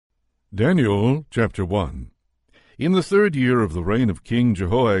Daniel chapter 1. In the 3rd year of the reign of King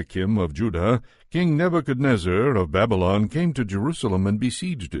Jehoiakim of Judah, King Nebuchadnezzar of Babylon came to Jerusalem and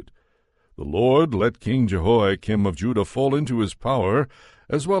besieged it. The Lord let King Jehoiakim of Judah fall into his power,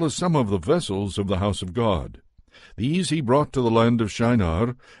 as well as some of the vessels of the house of God. These he brought to the land of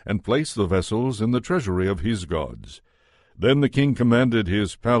Shinar, and placed the vessels in the treasury of his gods. Then the king commanded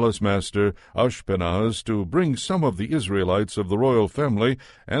his palace master Ashpenaz to bring some of the Israelites of the royal family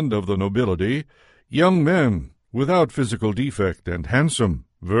and of the nobility, young men without physical defect and handsome,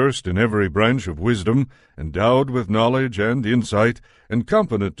 versed in every branch of wisdom, endowed with knowledge and insight, and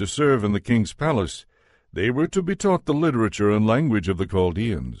competent to serve in the king's palace. They were to be taught the literature and language of the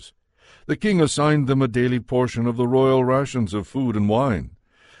Chaldeans. The king assigned them a daily portion of the royal rations of food and wine.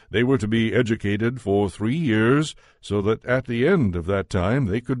 They were to be educated for 3 years, so that at the end of that time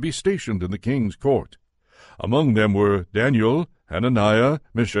they could be stationed in the king's court. Among them were Daniel, Hananiah,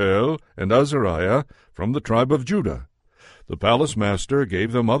 Mishael, and Azariah from the tribe of Judah. The palace master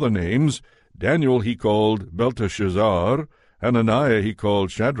gave them other names. Daniel he called Belteshazzar, Hananiah he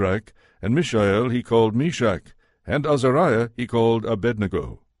called Shadrach, and Mishael he called Meshach, and Azariah he called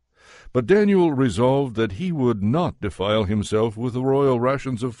Abednego. But Daniel resolved that he would not defile himself with the royal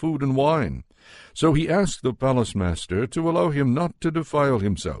rations of food and wine. So he asked the palace master to allow him not to defile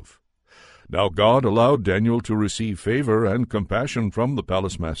himself. Now God allowed Daniel to receive favor and compassion from the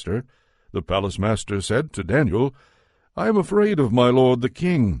palace master. The palace master said to Daniel, "I am afraid of my lord the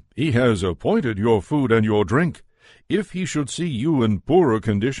king. He has appointed your food and your drink. If he should see you in poorer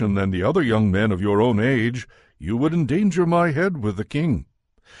condition than the other young men of your own age, you would endanger my head with the king."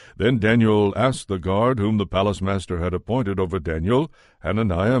 Then Daniel asked the guard whom the palace master had appointed over Daniel,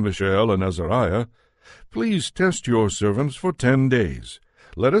 Hananiah, Mishael, and Azariah, "Please test your servants for 10 days.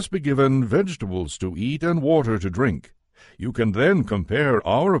 Let us be given vegetables to eat and water to drink. You can then compare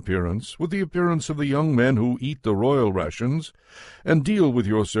our appearance with the appearance of the young men who eat the royal rations, and deal with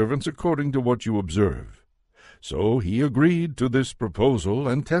your servants according to what you observe." So he agreed to this proposal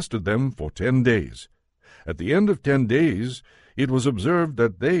and tested them for 10 days. At the end of 10 days, it was observed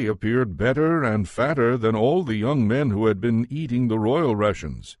that they appeared better and fatter than all the young men who had been eating the royal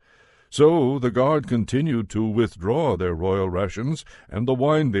rations. So the guard continued to withdraw their royal rations and the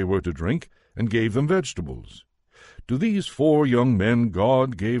wine they were to drink, and gave them vegetables. To these 4 young men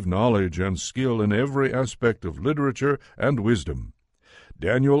God gave knowledge and skill in every aspect of literature and wisdom.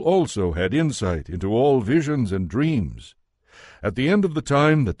 Daniel also had insight into all visions and dreams. At the end of the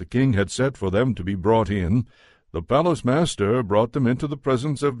time that the king had set for them to be brought in, the palace master brought them into the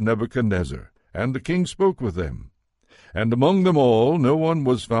presence of Nebuchadnezzar, and the king spoke with them. And among them all no one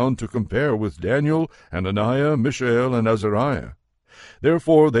was found to compare with Daniel, Hananiah, Mishael, and Azariah.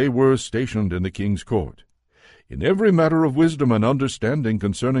 Therefore they were stationed in the king's court. In every matter of wisdom and understanding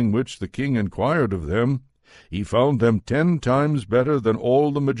concerning which the king inquired of them, he found them 10 times better than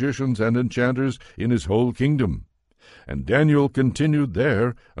all the magicians and enchanters in his whole kingdom. And Daniel continued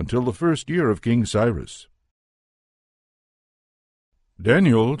there until the 1st year of King Cyrus.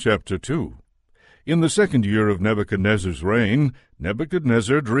 Daniel chapter 2. In the 2nd year of Nebuchadnezzar's reign,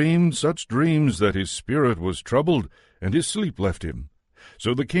 Nebuchadnezzar dreamed such dreams that his spirit was troubled, and his sleep left him.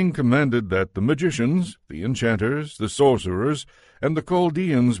 So the king commanded that the magicians, the enchanters, the sorcerers, and the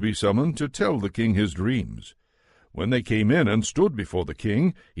Chaldeans be summoned to tell the king his dreams. When they came in and stood before the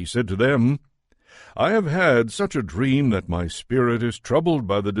king, he said to them, "I have had such a dream that my spirit is troubled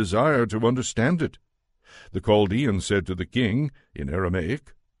by the desire to understand it." The Chaldeans said to the king, in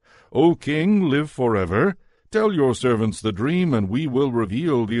Aramaic, "O king, live forever. Tell your servants the dream, and we will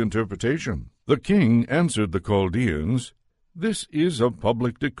reveal the interpretation." The king answered the Chaldeans, "This is a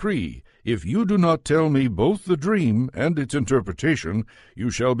public decree. If you do not tell me both the dream and its interpretation, you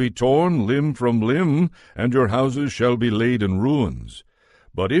shall be torn limb from limb, and your houses shall be laid in ruins.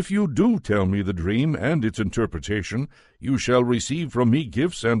 But if you do tell me the dream and its interpretation, you shall receive from me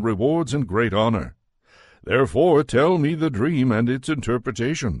gifts and rewards and great honor. Therefore tell me the dream and its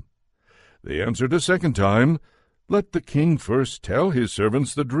interpretation." They answered a second time, "Let the king first tell his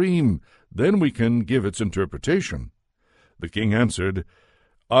servants the dream, then we can give its interpretation." The king answered,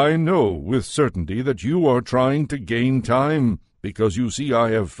 "I know with certainty that you are trying to gain time, because you see I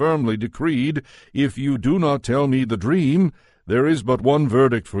have firmly decreed, if you do not tell me the dream, there is but one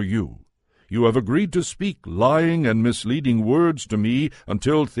verdict for you. You have agreed to speak lying and misleading words to me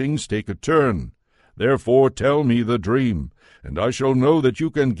until things take a turn. Therefore tell me the dream, and I shall know that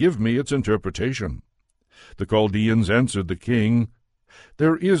you can give me its interpretation." The Chaldeans answered the king,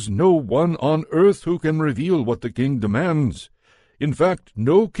 "There is no one on earth who can reveal what the king demands. In fact,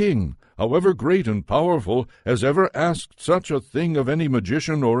 no king, however great and powerful, has ever asked such a thing of any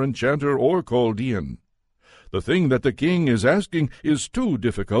magician or enchanter or Chaldean. The thing that the king is asking is too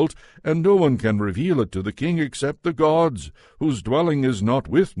difficult, and no one can reveal it to the king except the gods, whose dwelling is not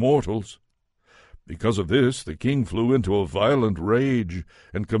with mortals. Because of this, the king flew into a violent rage,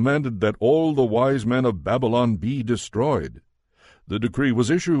 and commanded that all the wise men of Babylon be destroyed. The decree was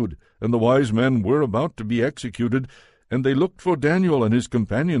issued, and the wise men were about to be executed, and they looked for Daniel and his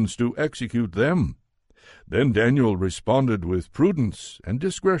companions to execute them. Then Daniel responded with prudence and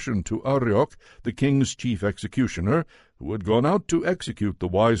discretion to Arioch, the king's chief executioner, who had gone out to execute the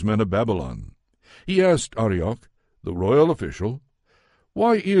wise men of Babylon. He asked Arioch, the royal official,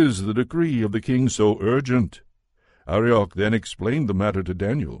 "Why is the decree of the king so urgent?" Arioch then explained the matter to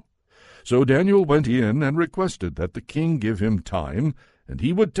Daniel. So Daniel went in and requested that the king give him time, and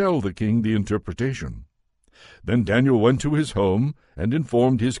he would tell the king the interpretation. Then Daniel went to his home, and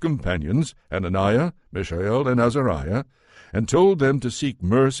informed his companions, Hananiah, Mishael, and Azariah, and told them to seek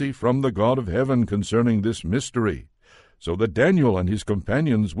mercy from the God of heaven concerning this mystery, so that Daniel and his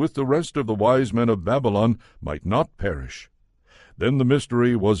companions with the rest of the wise men of Babylon might not perish. Then the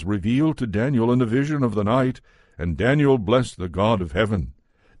mystery was revealed to Daniel in a vision of the night, and Daniel blessed the God of heaven.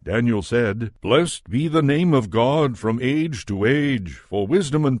 Daniel said, "Blessed be the name of God from age to age, for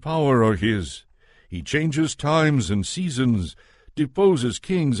wisdom and power are his. He changes times and seasons, deposes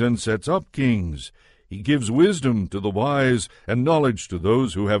kings and sets up kings. He gives wisdom to the wise and knowledge to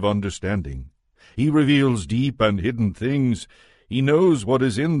those who have understanding. He reveals deep and hidden things. He knows what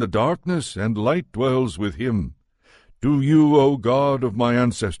is in the darkness, and light dwells with him. To you, O God of my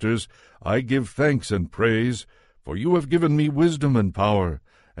ancestors, I give thanks and praise, for you have given me wisdom and power,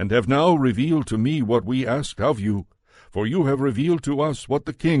 and have now revealed to me what we asked of you, for you have revealed to us what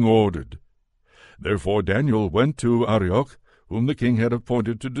the king ordered." Therefore Daniel went to Arioch, whom the king had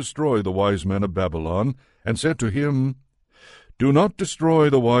appointed to destroy the wise men of Babylon, and said to him, "Do not destroy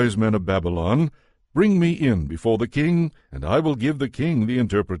the wise men of Babylon. Bring me in before the king, and I will give the king the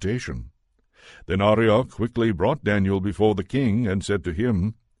interpretation." Then Arioch quickly brought Daniel before the king, and said to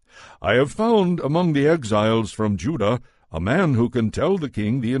him, "I have found among the exiles from Judah a man who can tell the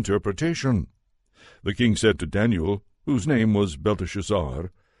king the interpretation." The king said to Daniel, whose name was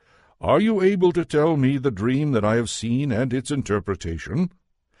Belteshazzar, "Are you able to tell me the dream that I have seen and its interpretation?"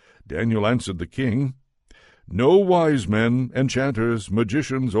 Daniel answered the king, "No wise men, enchanters,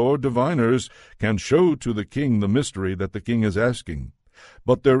 magicians, or diviners can show to the king the mystery that the king is asking.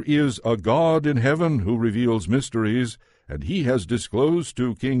 But there is a God in heaven who reveals mysteries, and he has disclosed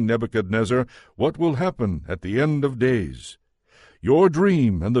to King Nebuchadnezzar what will happen at the end of days. Your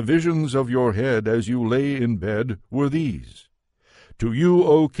dream and the visions of your head as you lay in bed were these. To you,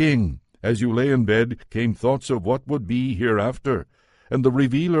 O king, as you lay in bed, came thoughts of what would be hereafter, and the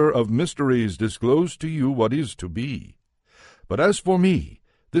revealer of mysteries disclosed to you what is to be. But as for me,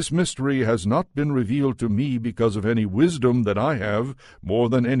 this mystery has not been revealed to me because of any wisdom that I have more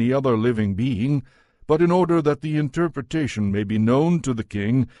than any other living being, but in order that the interpretation may be known to the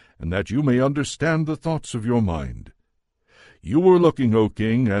king, and that you may understand the thoughts of your mind. You were looking, O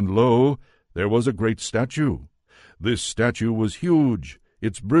king, and lo, there was a great statue. This statue was huge,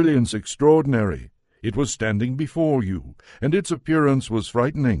 its brilliance extraordinary. It was standing before you, and its appearance was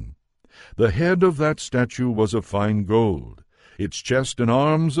frightening. The head of that statue was of fine gold, its chest and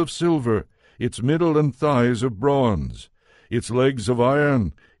arms of silver, its middle and thighs of bronze, its legs of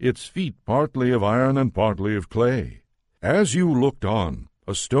iron, its feet partly of iron and partly of clay. As you looked on,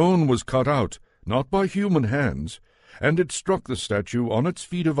 a stone was cut out, not by human hands, and it struck the statue on its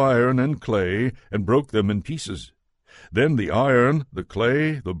feet of iron and clay, and broke them in pieces. Then the iron, the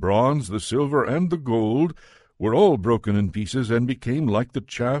clay, the bronze, the silver, and the gold were all broken in pieces, and became like the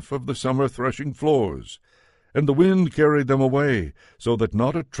chaff of the summer threshing floors. And the wind carried them away, so that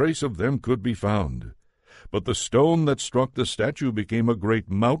not a trace of them could be found. But the stone that struck the statue became a great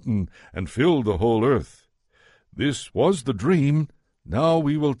mountain, and filled the whole earth. This was the dream. Now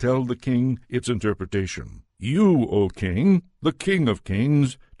we will tell the king its interpretation. You, O king, the King of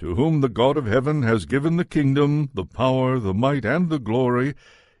kings, to whom the God of heaven has given the kingdom, the power, the might, and the glory,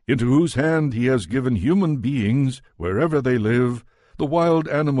 into whose hand he has given human beings, wherever they live, the wild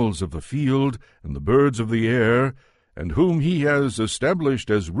animals of the field, and the birds of the air, and whom he has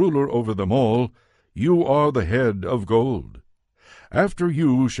established as ruler over them all, you are the head of gold. After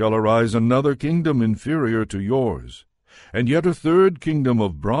you shall arise another kingdom inferior to yours, and yet a third kingdom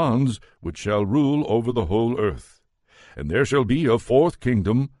of bronze, which shall rule over the whole earth. And there shall be a fourth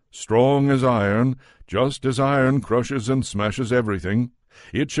kingdom, strong as iron, just as iron crushes and smashes everything.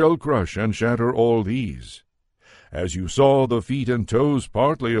 It shall crush and shatter all these. As you saw the feet and toes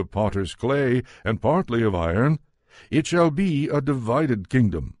partly of potter's clay, and partly of iron, it shall be a divided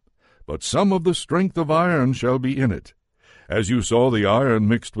kingdom, but some of the strength of iron shall be in it, as you saw the iron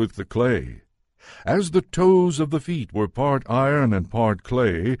mixed with the clay. As the toes of the feet were part iron and part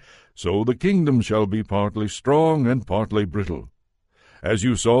clay, so the kingdom shall be partly strong and partly brittle. As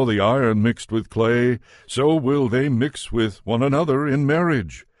you saw the iron mixed with clay, so will they mix with one another in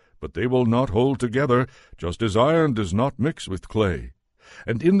marriage, but they will not hold together, just as iron does not mix with clay.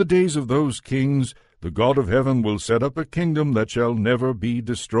 And in the days of those kings the God of heaven will set up a kingdom that shall never be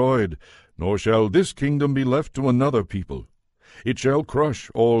destroyed, nor shall this kingdom be left to another people. It shall crush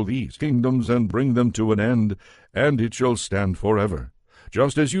all these kingdoms and bring them to an end, and it shall stand forever.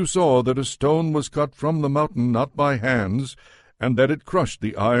 Just as you saw that a stone was cut from the mountain not by hands, and that it crushed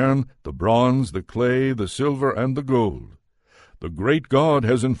the iron, the bronze, the clay, the silver, and the gold. The great God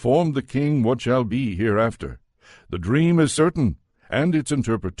has informed the king what shall be hereafter. The dream is certain, and its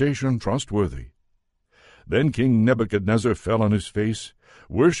interpretation trustworthy. Then King Nebuchadnezzar fell on his face,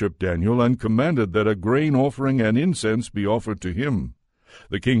 worshipped Daniel, and commanded that a grain offering and incense be offered to him.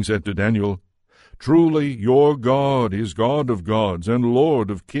 The king said to Daniel, "Truly your God is God of gods and Lord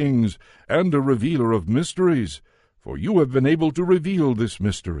of kings, and a revealer of mysteries, for you have been able to reveal this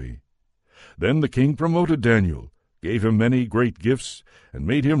mystery." Then the king promoted Daniel, gave him many great gifts, and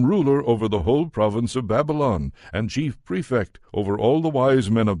made him ruler over the whole province of Babylon, and chief prefect over all the wise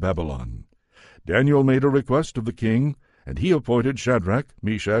men of Babylon. Daniel made a request of the king, and he appointed Shadrach,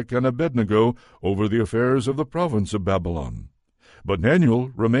 Meshach, and Abednego over the affairs of the province of Babylon. But Daniel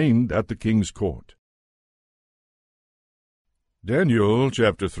remained at the king's court. Daniel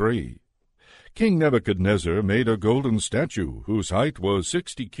chapter 3. King Nebuchadnezzar made a golden statue, whose height was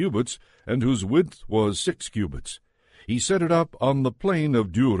 60 cubits, and whose width was 6 cubits. He set it up on the plain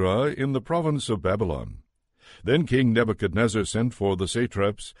of Dura in the province of Babylon. Then King Nebuchadnezzar sent for the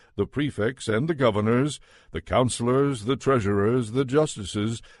satraps, the prefects, and the governors, the counselors, the treasurers, the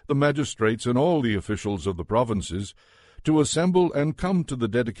justices, the magistrates, and all the officials of the provinces, to assemble and come to the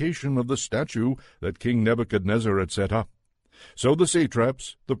dedication of the statue that King Nebuchadnezzar had set up. So the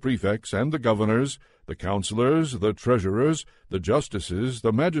satraps, the prefects, and the governors, the counselors, the treasurers, the justices,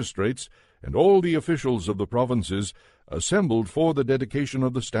 the magistrates, and all the officials of the provinces assembled for the dedication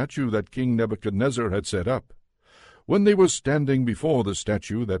of the statue that King Nebuchadnezzar had set up. When they were standing before the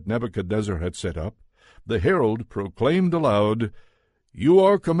statue that Nebuchadnezzar had set up, the herald proclaimed aloud, "You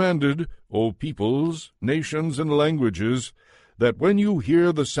are commanded, O peoples, nations, and languages, that when you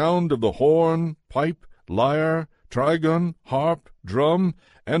hear the sound of the horn, pipe, lyre, trigon, harp, drum,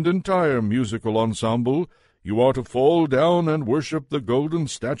 and entire musical ensemble, you are to fall down and worship the golden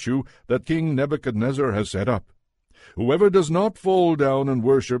statue that King Nebuchadnezzar has set up. Whoever does not fall down and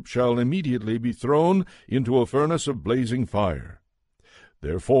worship shall immediately be thrown into a furnace of blazing fire."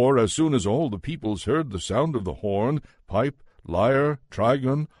 Therefore, as soon as all the peoples heard the sound of the horn, pipe, lyre,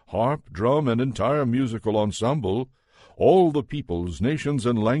 trigon, harp, drum, and entire musical ensemble, all the peoples, nations,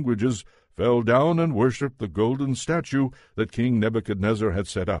 and languages fell down and worshipped the golden statue that King Nebuchadnezzar had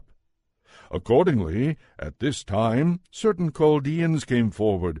set up. Accordingly, at this time, certain Chaldeans came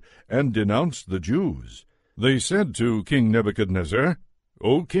forward and denounced the Jews. They said to King Nebuchadnezzar,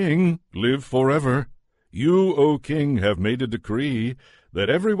 "O king, live forever. You, O king, have made a decree that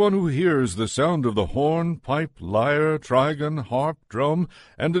everyone who hears the sound of the horn, pipe, lyre, trigon, harp, drum,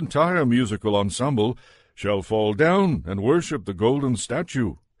 and entire musical ensemble shall fall down and worship the golden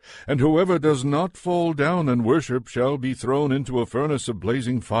statue, and whoever does not fall down and worship shall be thrown into a furnace of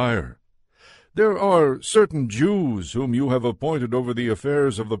blazing fire. There are certain Jews whom you have appointed over the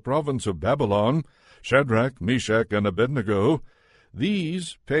affairs of the province of Babylon, Shadrach, Meshach, and Abednego.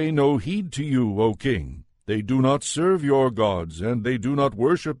 These pay no heed to you, O king. They do not serve your gods, and they do not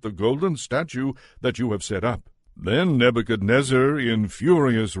worship the golden statue that you have set up." Then Nebuchadnezzar, in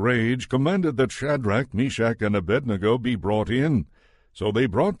furious rage, commanded that Shadrach, Meshach, and Abednego be brought in. So they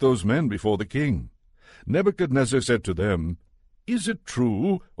brought those men before the king. Nebuchadnezzar said to them, "Is it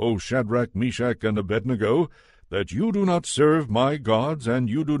true, O Shadrach, Meshach, and Abednego, that you do not serve my gods, and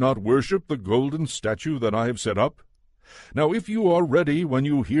you do not worship the golden statue that I have set up? Now if you are ready when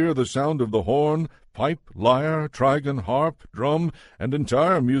you hear the sound of the horn, pipe, lyre, trigon, harp, drum, and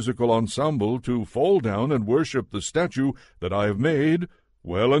entire musical ensemble to fall down and worship the statue that I have made,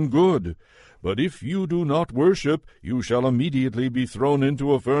 well and good. But if you do not worship, you shall immediately be thrown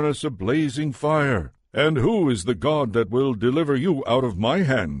into a furnace of blazing fire. And who is the God that will deliver you out of my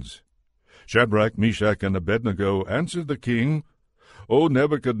hands?" Shadrach, Meshach, and Abednego answered the king, "O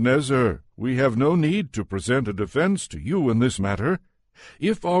Nebuchadnezzar, we have no need to present a defense to you in this matter.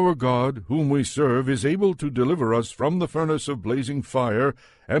 If our God, whom we serve, is able to deliver us from the furnace of blazing fire,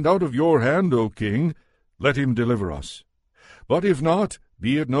 and out of your hand, O king, let him deliver us. But if not,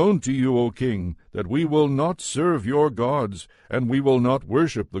 be it known to you, O king, that we will not serve your gods, and we will not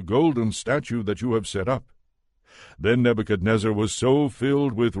worship the golden statue that you have set up. Then Nebuchadnezzar was so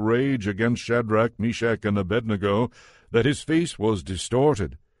filled with rage against Shadrach, Meshach, and Abednego that his face was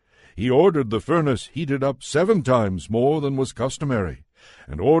distorted. He ordered the furnace heated up 7 times more than was customary,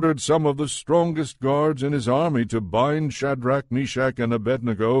 and ordered some of the strongest guards in his army to bind Shadrach, Meshach, and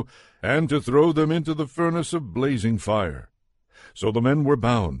Abednego, and to throw them into the furnace of blazing fire. So the men were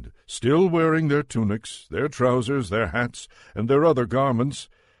bound, still wearing their tunics, their trousers, their hats, and their other garments,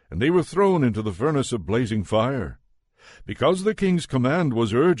 and they were thrown into the furnace of blazing fire. Because the king's command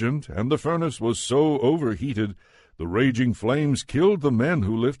was urgent, and the furnace was so overheated, the raging flames killed the men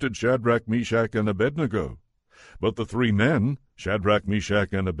who lifted Shadrach, Meshach, and Abednego. But the 3 men, Shadrach,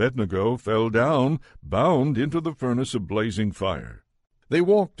 Meshach, and Abednego, fell down, bound into the furnace of blazing fire. They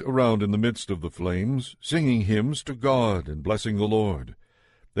walked around in the midst of the flames, singing hymns to God and blessing the Lord.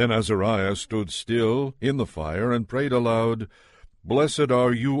 Then Azariah stood still in the fire and prayed aloud, Blessed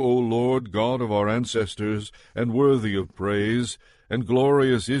are you, O Lord, God of our ancestors, and worthy of praise, and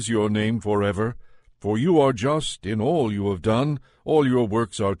glorious is your name forever. For you are just in all you have done, all your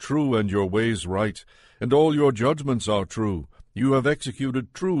works are true, and your ways right, and all your judgments are true. You have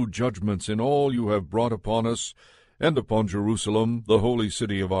executed true judgments in all you have brought upon us, and upon Jerusalem, the holy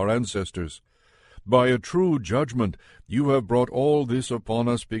city of our ancestors. By a true judgment you have brought all this upon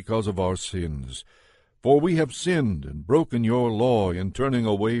us because of our sins. For we have sinned and broken your law in turning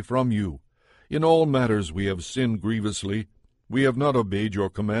away from you. In all matters we have sinned grievously. We have not obeyed your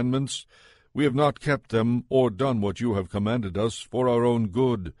commandments. We have not kept them or done what you have commanded us for our own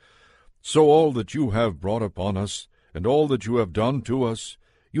good. So all that you have brought upon us, and all that you have done to us,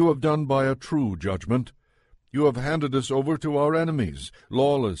 you have done by a true judgment. You have handed us over to our enemies,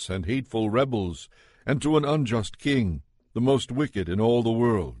 lawless and hateful rebels, and to an unjust king, the most wicked in all the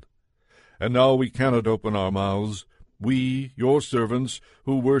world. And now we cannot open our mouths. We, your servants,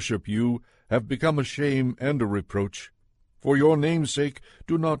 who worship you, have become a shame and a reproach. For your name's sake,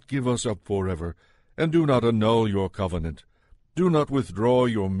 do not give us up forever, and do not annul your covenant. Do not withdraw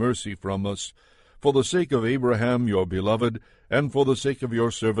your mercy from us. For the sake of Abraham, your beloved, and for the sake of your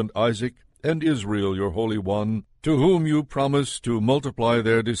servant Isaac, and Israel, your Holy One, to whom you promised to multiply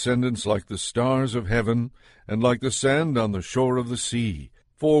their descendants like the stars of heaven, and like the sand on the shore of the sea.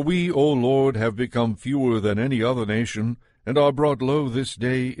 For we, O Lord, have become fewer than any other nation, and are brought low this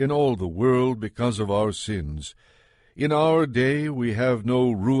day in all the world because of our sins. In our day we have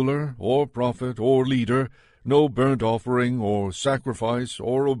no ruler, or prophet, or leader, no burnt offering, or sacrifice,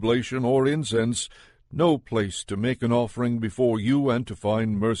 or oblation, or incense, no place to make an offering before you and to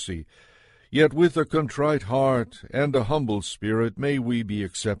find mercy. Yet with a contrite heart and a humble spirit may we be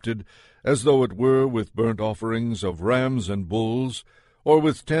accepted, as though it were with burnt offerings of rams and bulls, or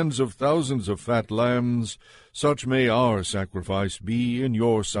with 10s of thousands of fat lambs. Such may our sacrifice be in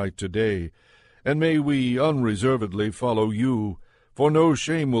your sight today, and may we unreservedly follow you, for no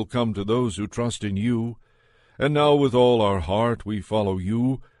shame will come to those who trust in you. And now with all our heart we follow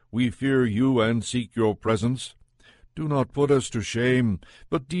you, we fear you and seek your presence. Do not put us to shame,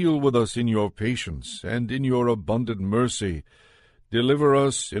 but deal with us in your patience and in your abundant mercy. Deliver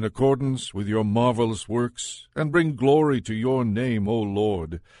us in accordance with your marvelous works, and bring glory to your name, O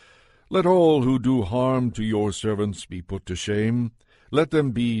Lord. Let all who do harm to your servants be put to shame. Let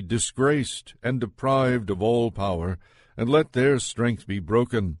them be disgraced and deprived of all power, and let their strength be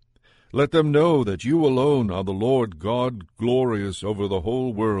broken. Let them know that you alone are the Lord God, glorious over the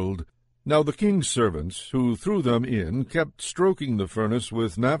whole world. Now the king's servants, who threw them in, kept stroking the furnace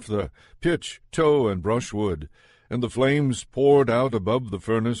with naphtha, pitch, tow, and brushwood. And the flames poured out above the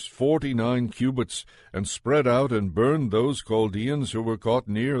furnace 49 cubits, and spread out and burned those Chaldeans who were caught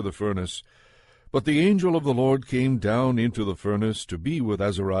near the furnace. But the angel of the Lord came down into the furnace to be with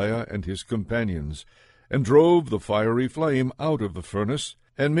Azariah and his companions, and drove the fiery flame out of the furnace,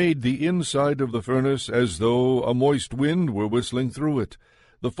 and made the inside of the furnace as though a moist wind were whistling through it.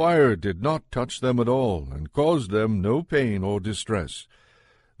 The fire did not touch them at all, and caused them no pain or distress.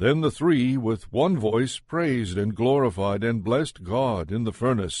 Then the 3 with one voice praised and glorified and blessed God in the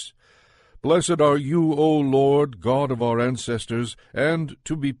furnace. Blessed are you, O Lord, God of our ancestors, and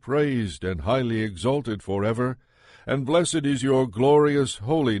to be praised and highly exalted forever. And blessed is your glorious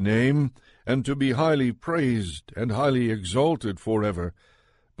holy name, and to be highly praised and highly exalted forever.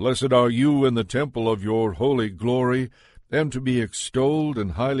 Blessed are you in the temple of your holy glory, and to be extolled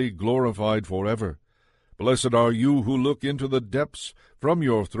and highly glorified forever. Blessed are you who look into the depths from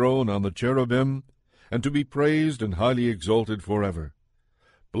your throne on the cherubim, and to be praised and highly exalted forever.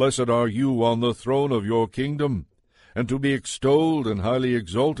 Blessed are you on the throne of your kingdom, and to be extolled and highly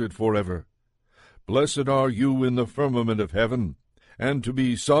exalted forever. Blessed are you in the firmament of heaven, and to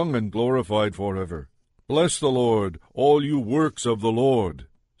be sung and glorified forever. Bless the Lord, all you works of the Lord.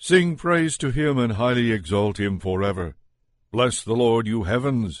 Sing praise to him and highly exalt him forever. Bless the Lord, you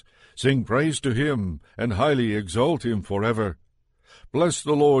heavens. Sing praise to him and highly exalt him forever. Bless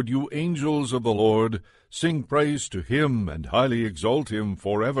the Lord, you angels of the Lord. Sing praise to him and highly exalt him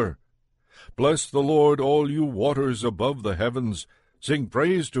forever. Bless the Lord, all you waters above the heavens. Sing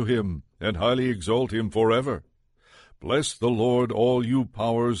praise to him and highly exalt him forever. Bless the Lord, all you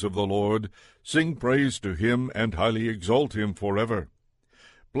powers of the Lord. Sing praise to him and highly exalt him forever.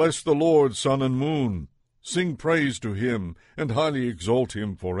 Bless the Lord, sun and moon. Sing praise to him and highly exalt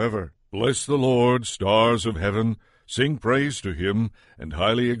him forever. Bless the Lord, stars of heaven. Sing praise to him and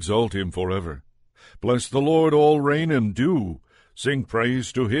highly exalt him forever. Bless the Lord, all rain and dew. Sing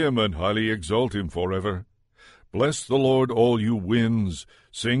praise to him and highly exalt him forever. Bless the Lord, all you winds.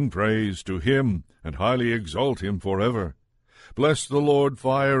 Sing praise to him and highly exalt him forever. Bless the Lord,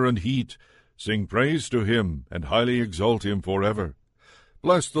 fire and heat. Sing praise to him and highly exalt him forever.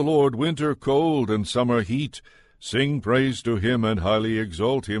 Bless the Lord, winter cold and summer heat. Sing praise to him and highly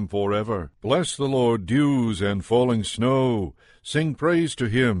exalt him forever. Bless the Lord, dews and falling snow. Sing praise to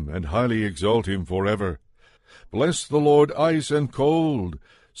him and highly exalt him forever. Bless the Lord, ice and cold.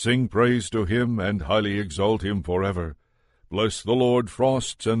 Sing praise to him and highly exalt him forever. Bless the Lord,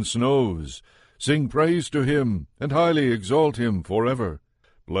 frosts and snows. Sing praise to him and highly exalt him forever.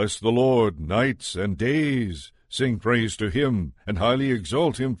 Bless the Lord, nights and days. Sing praise to him and highly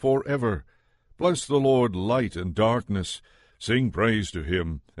exalt him forever. Bless the Lord, light and darkness. Sing praise to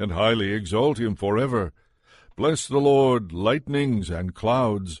him and highly exalt him forever. Bless the Lord, lightnings and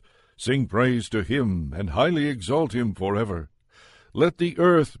clouds. Sing praise to him and highly exalt him forever. Let the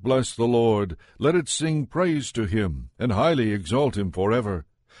earth bless the Lord. Let it sing praise to him and highly exalt him forever.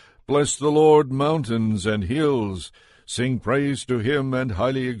 Bless the Lord, mountains and hills. Sing praise to him and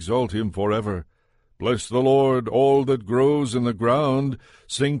highly exalt him forever. Bless the Lord, all that grows in the ground.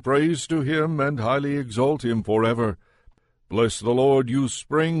 Sing praise to him and highly exalt him forever. Bless the Lord, you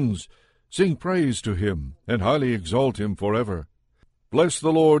springs. Sing praise to him and highly exalt him forever. Bless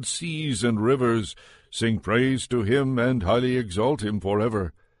the Lord, seas and rivers. Sing praise to him and highly exalt him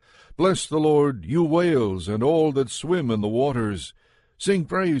forever. Bless the Lord, you whales and all that swim in the waters. Sing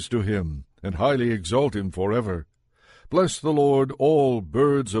praise to him and highly exalt him forever. Bless the Lord, all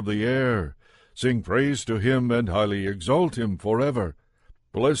birds of the air. Sing praise to him and highly exalt him forever.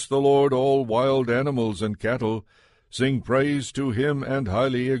 Bless the Lord, all wild animals and cattle. Sing praise to him and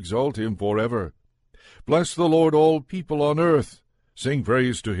highly exalt him forever. Bless the Lord, all people on earth. Sing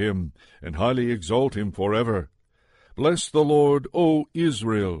praise to him and highly exalt him forever. Bless the Lord, O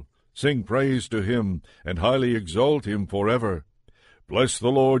Israel. Sing praise to him and highly exalt him forever. Bless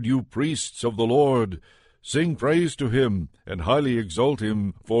the Lord, you priests of the Lord. Sing praise to him and highly exalt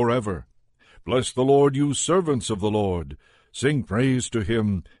him forever. Bless the Lord, you servants of the Lord. Sing praise to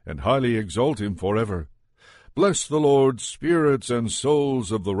him and highly exalt him forever. Bless the Lord, spirits and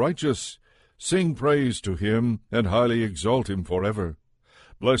souls of the righteous. Sing praise to him and highly exalt him forever.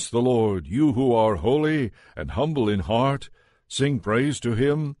 Bless the Lord, you who are holy and humble in heart. Sing praise to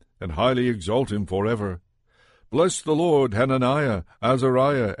him and highly exalt him forever. Bless the Lord, Hananiah,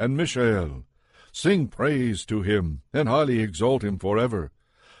 Azariah, and Mishael. Sing praise to him and highly exalt him forever.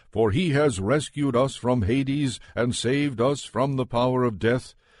 For he has rescued us from Hades, and saved us from the power of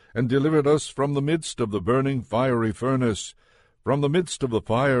death, and delivered us from the midst of the burning fiery furnace. From the midst of the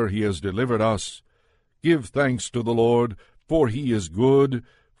fire he has delivered us. Give thanks to the Lord, for he is good,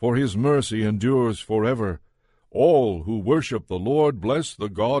 for his mercy endures forever. All who worship the Lord bless the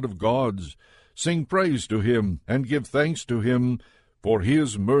God of gods. Sing praise to him, and give thanks to him, for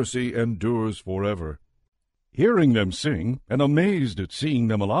his mercy endures forever. Hearing them sing, and amazed at seeing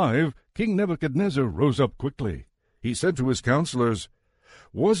them alive, King Nebuchadnezzar rose up quickly. He said to his counselors,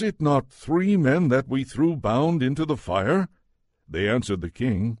 Was it not 3 men that we threw bound into the fire? They answered the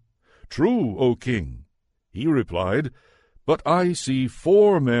king, True, O king. He replied, But I see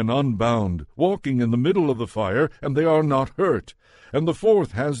 4 men unbound, walking in the middle of the fire, and they are not hurt, and the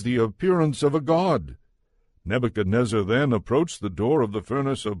 4th has the appearance of a god. Nebuchadnezzar then approached the door of the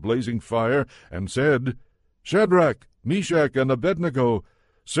furnace of blazing fire, and said, Shadrach, Meshach, and Abednego,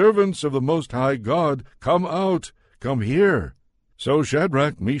 servants of the Most High God, come out, come here. So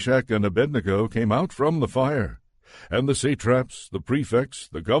Shadrach, Meshach, and Abednego came out from the fire. And the satraps, the prefects,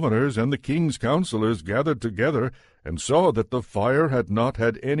 the governors, and the king's counselors gathered together, and saw that the fire had not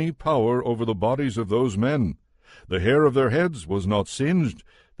had any power over the bodies of those men. The hair of their heads was not singed,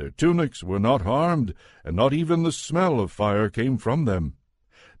 their tunics were not harmed, and not even the smell of fire came from them.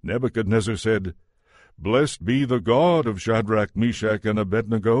 Nebuchadnezzar said, Blessed be the God of Shadrach, Meshach, and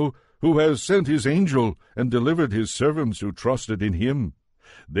Abednego, who has sent his angel and delivered his servants who trusted in him.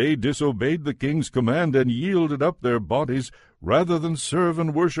 They disobeyed the king's command and yielded up their bodies rather than serve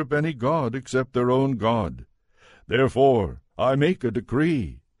and worship any god except their own God. Therefore I make a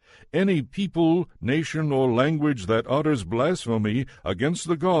decree. Any people, nation, or language that utters blasphemy against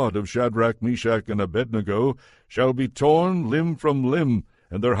the God of Shadrach, Meshach, and Abednego shall be torn limb from limb,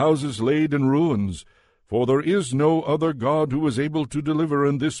 and their houses laid in ruins, for there is no other God who is able to deliver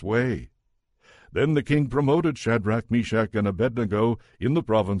in this way. Then the king promoted Shadrach, Meshach, and Abednego in the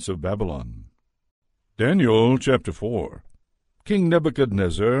province of Babylon. Daniel chapter 4. King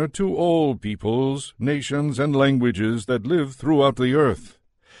Nebuchadnezzar to all peoples, nations, and languages that live throughout the earth.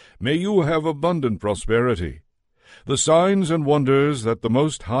 May you have abundant prosperity. The signs and wonders that the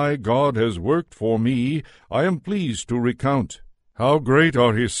Most High God has worked for me, I am pleased to recount. How great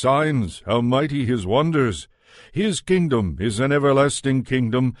are his signs, how mighty his wonders! His kingdom is an everlasting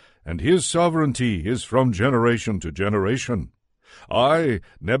kingdom, and his sovereignty is from generation to generation. I,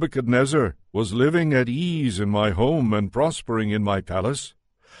 Nebuchadnezzar, was living at ease in my home and prospering in my palace.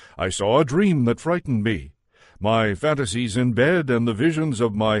 I saw a dream that frightened me. My fantasies in bed and the visions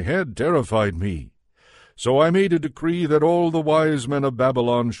of my head terrified me. So I made a decree that all the wise men of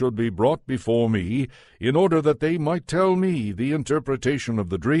Babylon should be brought before me, in order that they might tell me the interpretation of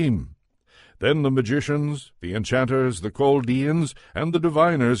the dream. Then the magicians, the enchanters, the Chaldeans, and the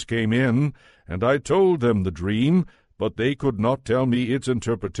diviners came in, and I told them the dream, but they could not tell me its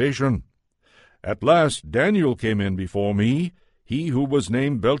interpretation. At last Daniel came in before me, he who was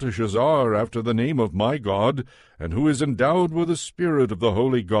named Belteshazzar after the name of my God, and who is endowed with the spirit of the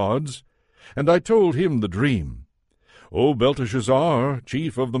holy gods. And I told him the dream. O Belteshazzar,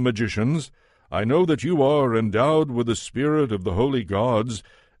 chief of the magicians, I know that you are endowed with the spirit of the holy gods,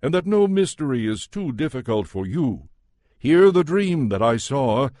 and that no mystery is too difficult for you. Hear the dream that I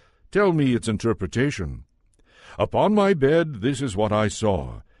saw. Tell me its interpretation. Upon my bed this is what I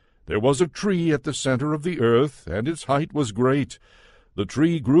saw. There was a tree at the center of the earth, and its height was great. The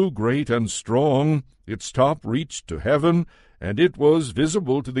tree grew great and strong, its top reached to heaven, and it was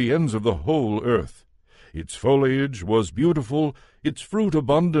visible to the ends of the whole earth. Its foliage was beautiful, its fruit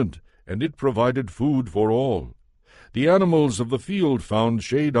abundant, and it provided food for all. The animals of the field found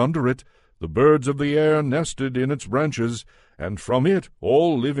shade under it, the birds of the air nested in its branches, and from it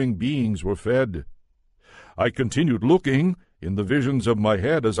all living beings were fed. I continued looking in the visions of my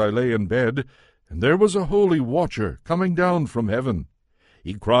head as I lay in bed, and there was a holy watcher coming down from heaven.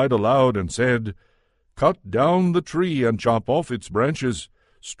 He cried aloud and said, Cut down the tree and chop off its branches,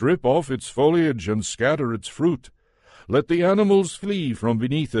 strip off its foliage and scatter its fruit. Let the animals flee from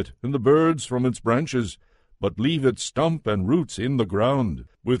beneath it, and the birds from its branches, but leave its stump and roots in the ground,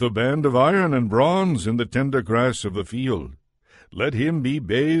 with a band of iron and bronze in the tender grass of the field. Let him be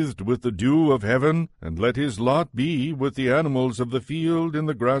bathed with the dew of heaven, and let his lot be with the animals of the field in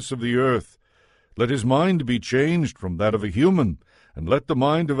the grass of the earth. Let his mind be changed from that of a human, and let the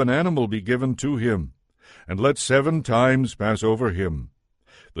mind of an animal be given to him, and let 7 times pass over him.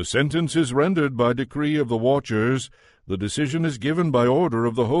 The sentence is rendered by decree of the watchers, the decision is given by order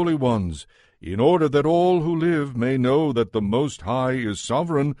of the holy ones, in order that all who live may know that the Most High is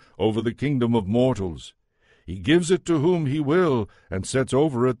sovereign over the kingdom of mortals. He gives it to whom he will, and sets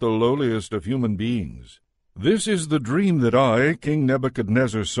over it the lowliest of human beings. This is the dream that I, King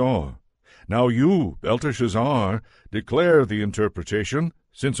Nebuchadnezzar, saw. Now you, Belteshazzar, declare the interpretation,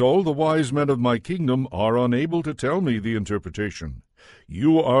 since all the wise men of my kingdom are unable to tell me the interpretation.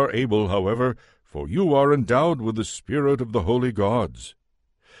 You are able, however, for you are endowed with the spirit of the holy gods.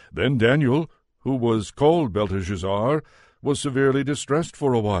 Then Daniel, who was called Belteshazzar, was severely distressed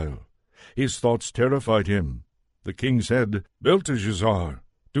for a while. His thoughts terrified him. The king said, Belteshazzar,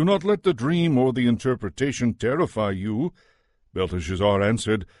 do not let the dream or the interpretation terrify you. Belteshazzar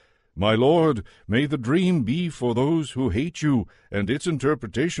answered, My lord, may the dream be for those who hate you, and its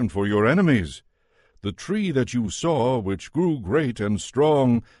interpretation for your enemies. The tree that you saw, which grew great and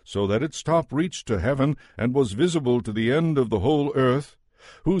strong, so that its top reached to heaven, and was visible to the end of the whole earth,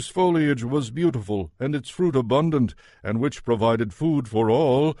 whose foliage was beautiful, and its fruit abundant, and which provided food for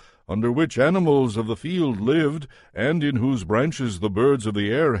all, under which animals of the field lived, and in whose branches the birds of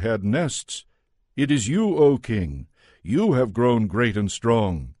the air had nests. It is you, O king. You have grown great and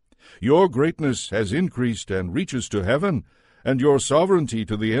strong. Your greatness has increased and reaches to heaven, and your sovereignty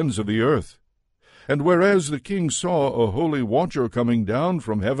to the ends of the earth. And whereas the king saw a holy watcher coming down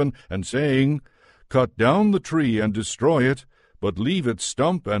from heaven, and saying, Cut down the tree and destroy it, but leave its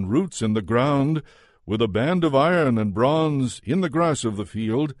stump and roots in the ground, with a band of iron and bronze in the grass of the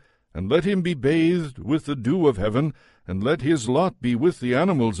field, and let him be bathed with the dew of heaven, and let his lot be with the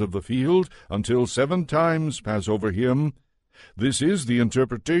animals of the field, until 7 times pass over him. This is the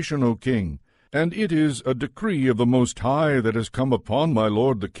interpretation, O king, and it is a decree of the Most High that has come upon my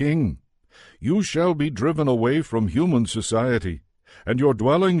lord the king. You shall be driven away from human society, and your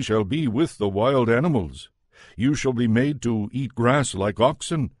dwelling shall be with the wild animals. You shall be made to eat grass like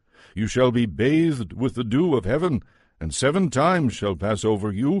oxen. You shall be bathed with the dew of heaven, and 7 times shall pass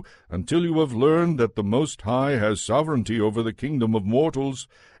over you, until you have learned that the Most High has sovereignty over the kingdom of mortals,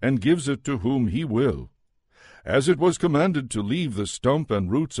 and gives it to whom he will. As it was commanded to leave the stump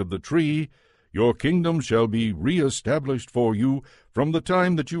and roots of the tree, your kingdom shall be re-established for you from the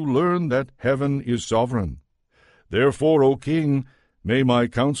time that you learn that heaven is sovereign. Therefore, O king, may my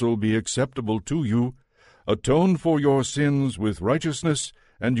counsel be acceptable to you. Atone for your sins with righteousness,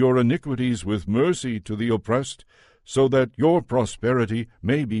 and your iniquities with mercy to the oppressed, so that your prosperity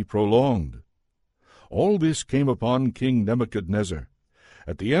may be prolonged. All this came upon King Nebuchadnezzar.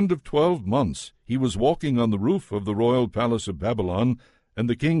 At the end of 12 months he was walking on the roof of the royal palace of Babylon, and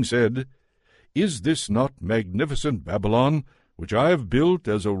the king said, Is this not magnificent Babylon, which I have built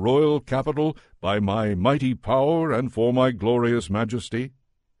as a royal capital by my mighty power and for my glorious majesty?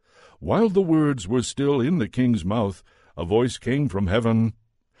 While the words were still in the king's mouth, a voice came from heaven,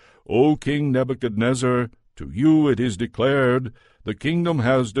 O King Nebuchadnezzar, to you it is declared, the kingdom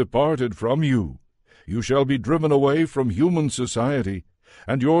has departed from you. You shall be driven away from human society,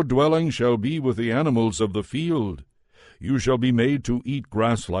 and your dwelling shall be with the animals of the field. You shall be made to eat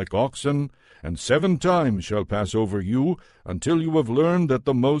grass like oxen, and 7 times shall pass over you, until you have learned that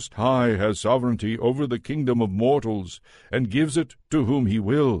the Most High has sovereignty over the kingdom of mortals, and gives it to whom he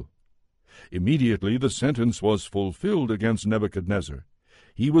will. Immediately the sentence was fulfilled against Nebuchadnezzar.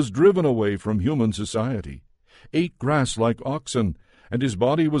 He was driven away from human society, ate grass like oxen, and his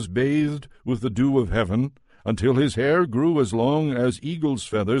body was bathed with the dew of heaven, until his hair grew as long as eagle's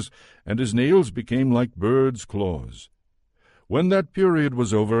feathers, and his nails became like birds' claws. When that period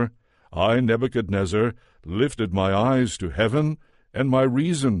was over, I, Nebuchadnezzar, lifted my eyes to heaven, and my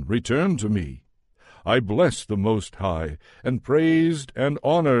reason returned to me. I blessed the Most High, and praised and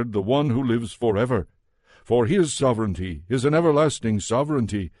honored the one who lives forever. For his sovereignty is an everlasting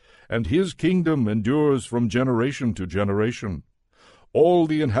sovereignty, and his kingdom endures from generation to generation. All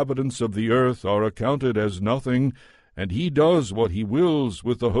the inhabitants of the earth are accounted as nothing, and he does what he wills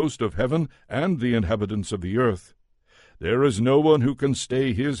with the host of heaven and the inhabitants of the earth. There is no one who can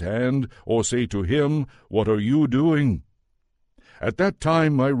stay his hand or say to him, What are you doing? At that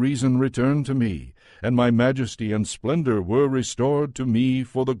time my reason returned to me, and my majesty and splendor were restored to me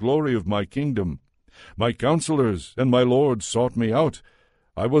for the glory of my kingdom. My counselors and my lords sought me out.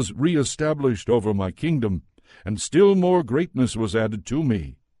 I was re-established over my kingdom, and still more greatness was added to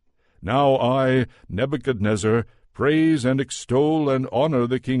me. Now I, Nebuchadnezzar, praise and extol and honor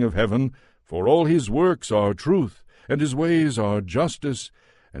the King of heaven, for all his works are truth, and his ways are justice,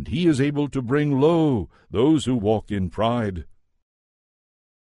 and he is able to bring low those who walk in pride.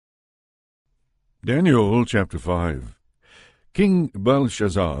 Daniel chapter 5. King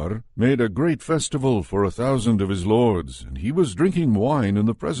Belshazzar made a great festival for 1,000 of his lords, and he was drinking wine in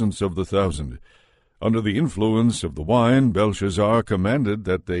the presence of the 1,000. Under the influence of the wine, Belshazzar commanded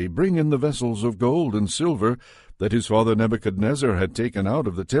that they bring in the vessels of gold and silver that his father Nebuchadnezzar had taken out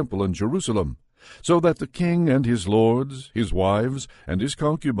of the temple in Jerusalem, so that the king and his lords, his wives, and his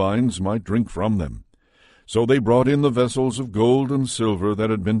concubines might drink from them. So they brought in the vessels of gold and silver that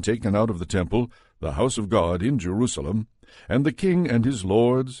had been taken out of the temple, the house of God in Jerusalem, and the king and his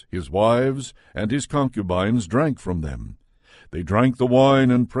lords, his wives, and his concubines drank from them. They drank the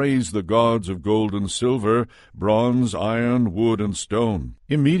wine and praised the gods of gold and silver, bronze, iron, wood, and stone.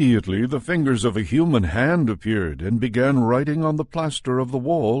 Immediately the fingers of a human hand appeared and began writing on the plaster of the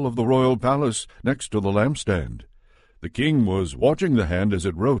wall of the royal palace next to the lampstand. The king was watching the hand as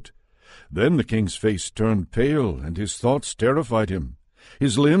it wrote. Then the king's face turned pale, and his thoughts terrified him.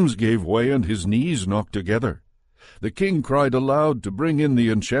 His limbs gave way, and his knees knocked together. The king cried aloud to bring in the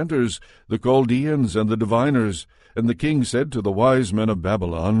enchanters, the Chaldeans, and the diviners, and the king said to the wise men of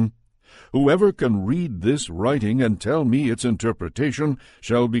Babylon, Whoever can read this writing and tell me its interpretation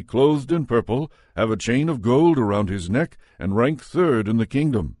shall be clothed in purple, have a chain of gold around his neck, and rank 3rd in the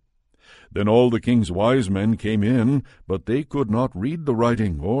kingdom. Then all the king's wise men came in, but they could not read the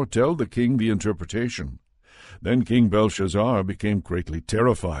writing or tell the king the interpretation. Then King Belshazzar became greatly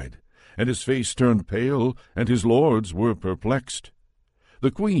terrified, and his face turned pale, and his lords were perplexed.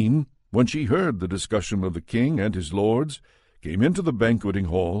 The queen, when she heard the discussion of the king and his lords, came into the banqueting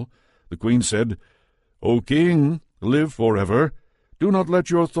hall. The queen said, "O king, live forever. Do not let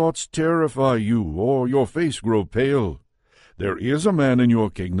your thoughts terrify you, or your face grow pale. There is a man in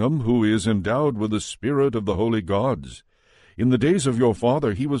your kingdom who is endowed with the spirit of the holy gods. In the days of your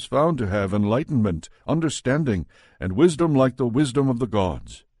father he was found to have enlightenment, understanding, and wisdom like the wisdom of the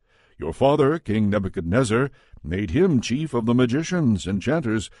gods. Your father, King Nebuchadnezzar, made him chief of the magicians,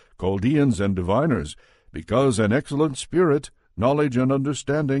 enchanters, Chaldeans, and diviners, because an excellent spirit, knowledge, and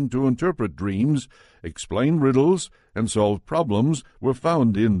understanding to interpret dreams, explain riddles, and solve problems were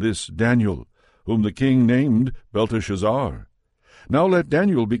found in this Daniel, whom the king named Belteshazzar. Now let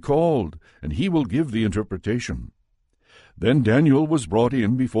Daniel be called, and he will give the interpretation." Then Daniel was brought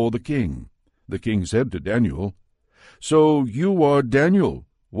in before the king. The king said to Daniel, "So you are Daniel,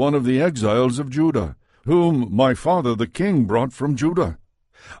 one of the exiles of Judah, whom my father the king brought from Judah.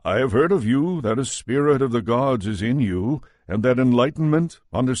 I have heard of you that a spirit of the gods is in you, and that enlightenment,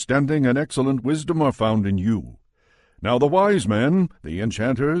 understanding, and excellent wisdom are found in you. Now the wise men, the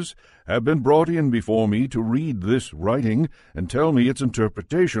enchanters, have been brought in before me to read this writing and tell me its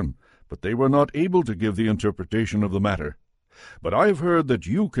interpretation, but they were not able to give the interpretation of the matter. But I have heard that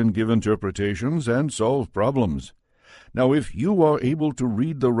you can give interpretations and solve problems. Now if you are able to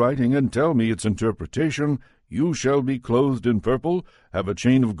read the writing and tell me its interpretation, you shall be clothed in purple, have a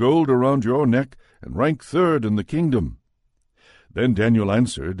chain of gold around your neck, and rank third in the kingdom." Then Daniel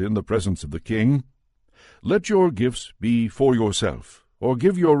answered in the presence of the king, "Let your gifts be for yourself, or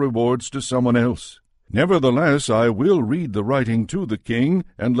give your rewards to someone else. Nevertheless, I will read the writing to the king,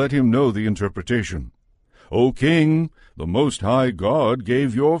 and let him know the interpretation. O king, the Most High God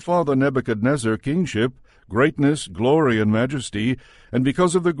gave your father Nebuchadnezzar kingship, greatness, glory, and majesty, and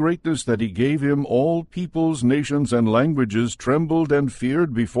because of the greatness that he gave him, all peoples, nations, and languages trembled and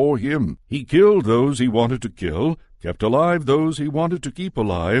feared before him. He killed those he wanted to kill, kept alive those he wanted to keep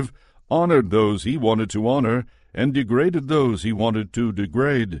alive, honored those he wanted to honor, and degraded those he wanted to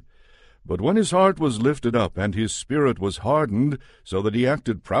degrade. But when his heart was lifted up and his spirit was hardened, so that he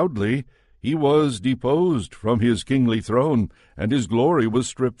acted proudly, he was deposed from his kingly throne, and his glory was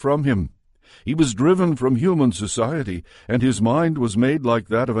stripped from him. He was driven from human society, and his mind was made like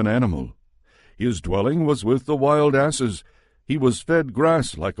that of an animal. His dwelling was with the wild asses. He was fed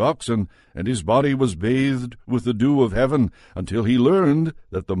grass like oxen, and his body was bathed with the dew of heaven, until he learned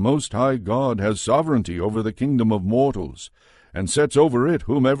that the Most High God has sovereignty over the kingdom of mortals, and sets over it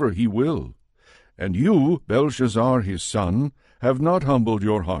whomever he will. And you, Belshazzar his son, have not humbled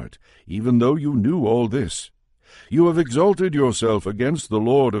your heart, even though you knew all this. You have exalted yourself against the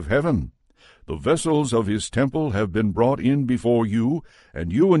Lord of heaven. The vessels of his temple have been brought in before you,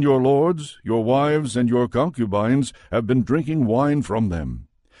 and you and your lords, your wives, and your concubines have been drinking wine from them.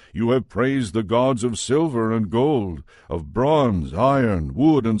 You have praised the gods of silver and gold, of bronze, iron,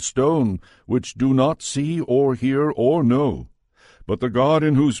 wood, and stone, which do not see or hear or know. But the God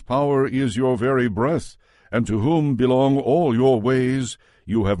in whose power is your very breath, and to whom belong all your ways,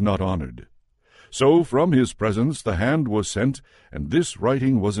 you have not honored. So from his presence the hand was sent, and this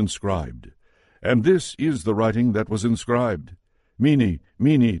writing was inscribed. And this is the writing that was inscribed: Mene,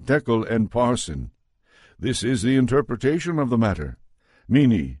 Mene, Tekel, and Parsin. This is the interpretation of the matter.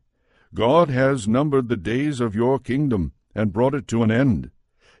 Mene, God has numbered the days of your kingdom, and brought it to an end.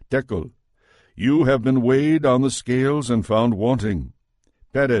 Tekel, you have been weighed on the scales and found wanting.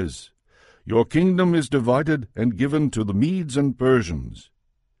 Peres, your kingdom is divided and given to the Medes and Persians.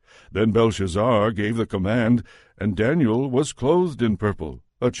 Then Belshazzar gave the command, and Daniel was clothed in purple.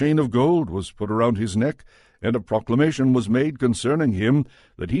 A chain of gold was put around his neck, and a proclamation was made concerning him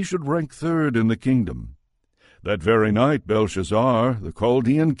that he should rank third in the kingdom. That very night Belshazzar, the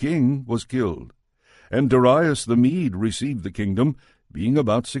Chaldean king, was killed, and Darius the Mede received the kingdom, being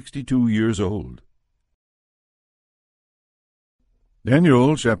about 62 years old.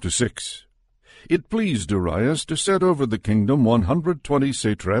 Daniel chapter 6. It pleased Darius to set over the kingdom 120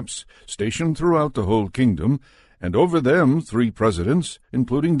 satraps, stationed throughout the whole kingdom, and over them 3 presidents,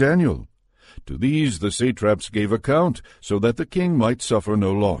 including Daniel. To these the satraps gave account, so that the king might suffer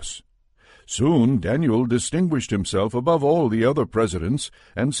no loss. Soon Daniel distinguished himself above all the other presidents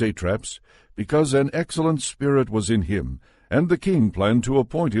and satraps, because an excellent spirit was in him, and the king planned to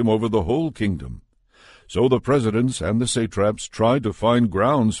appoint him over the whole kingdom. So the presidents and the satraps tried to find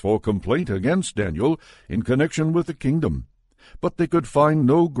grounds for complaint against Daniel in connection with the kingdom. but they could find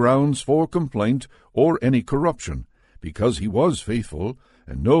no grounds for complaint or any corruption, because he was faithful,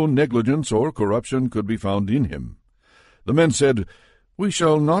 and no negligence or corruption could be found in him. The men said, "We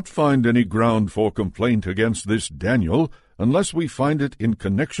shall not find any ground for complaint against this Daniel, unless we find it in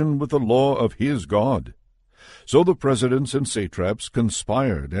connection with the law of his God." So the presidents and satraps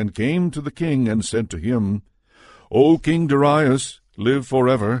conspired, and came to the king, and said to him, "O King Darius, live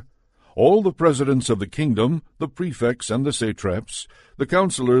forever. All the presidents of the kingdom, the prefects and the satraps, the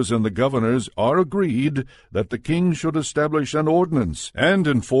counselors and the governors are agreed that the king should establish an ordinance and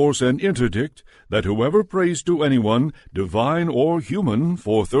enforce an interdict that whoever prays to anyone, divine or human,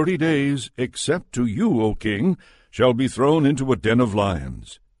 for 30 days, except to you, O king, shall be thrown into a den of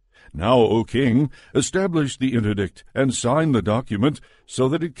lions. Now, O king, establish the interdict, and sign the document, so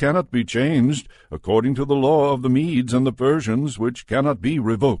that it cannot be changed, according to the law of the Medes and the Persians, which cannot be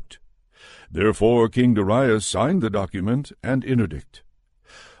revoked." Therefore King Darius signed the document and interdict.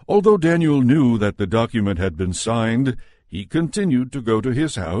 Although Daniel knew that the document had been signed, he continued to go to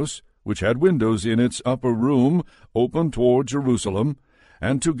his house, which had windows in its upper room open toward Jerusalem,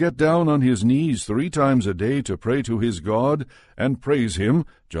 and to get down on his knees 3 times a day to pray to his God and praise him,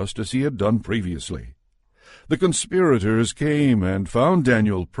 just as he had done previously. The conspirators came and found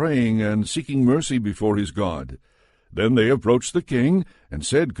Daniel praying and seeking mercy before his God. Then they approached the king and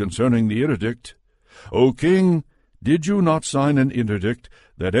said concerning the interdict, "O king, did you not sign an interdict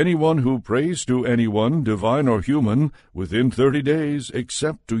that anyone who prays to anyone, divine or human, within 30 days,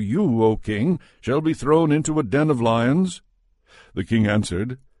 except to you, O king, shall be thrown into a den of lions?" The king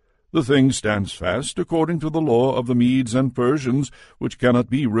answered, "The thing stands fast according to the law of the Medes and Persians, which cannot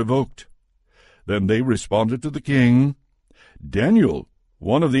be revoked." Then they responded to the king, "Daniel,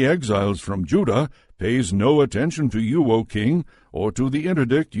 one of the exiles from Judah, pays no attention to you, O king, or to the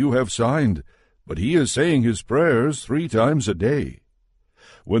interdict you have signed, but he is saying his prayers 3 times a day."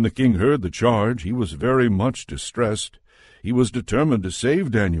 When the king heard the charge, he was very much distressed. He was determined to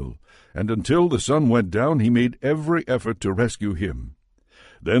save Daniel, and until the sun went down he made every effort to rescue him.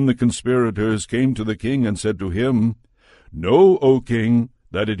 Then the conspirators came to the king and said to him, "Know, O king,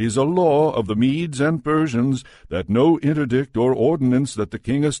 that it is a law of the Medes and Persians that no interdict or ordinance that the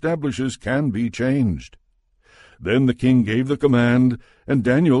king establishes can be changed." Then the king gave the command, and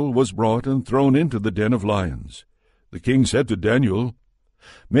Daniel was brought and thrown into the den of lions. The king said to Daniel,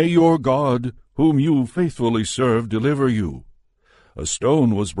 "May your God, whom you faithfully serve, deliver you." A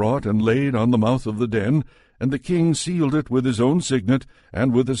stone was brought and laid on the mouth of the den, and the king sealed it with his own signet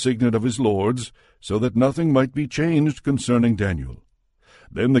and with the signet of his lords, so that nothing might be changed concerning Daniel.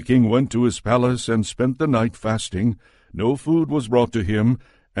 Then the king went to his palace and spent the night fasting. No food was brought to him,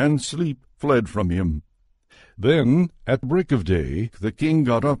 and sleep fled from him. Then, at break of day, the king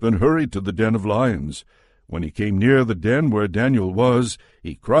got up and hurried to the den of lions. When he came near the den where Daniel was,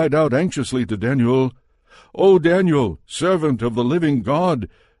 he cried out anxiously to Daniel, "O Daniel, servant of the living God,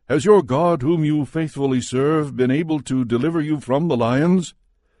 has your God, whom you faithfully serve, been able to deliver you from the lions?"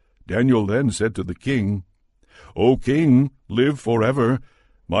 Daniel then said to the king, "O king, live forever.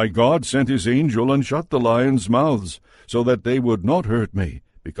 My God sent his angel and shut the lions' mouths, so that they would not hurt me,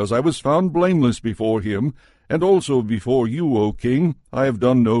 because I was found blameless before him, and also before you, O king, I have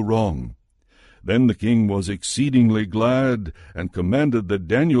done no wrong." Then the king was exceedingly glad, and commanded that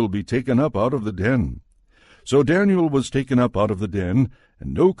Daniel be taken up out of the den. So Daniel was taken up out of the den,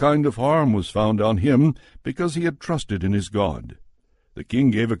 and no kind of harm was found on him, because he had trusted in his God. The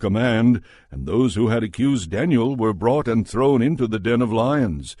king gave a command, and those who had accused Daniel were brought and thrown into the den of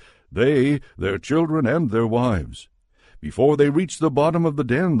lions, they, their children, and their wives. Before they reached the bottom of the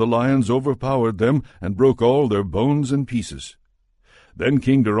den, the lions overpowered them and broke all their bones in pieces. Then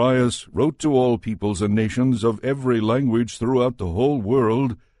King Darius wrote to all peoples and nations of every language throughout the whole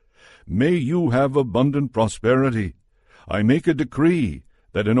world, "May you have abundant prosperity. I make a decree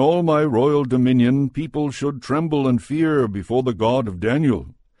that in all my royal dominion people should tremble and fear before the God of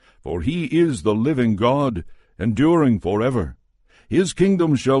Daniel, for he is the living God, enduring forever. His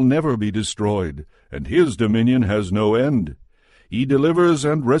kingdom shall never be destroyed, and his dominion has no end. He delivers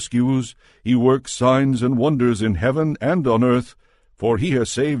and rescues, he works signs and wonders in heaven and on earth, for he has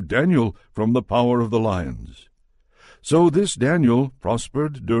saved Daniel from the power of the lions." So this Daniel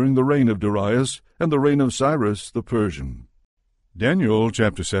prospered during the reign of Darius and the reign of Cyrus the Persian. Daniel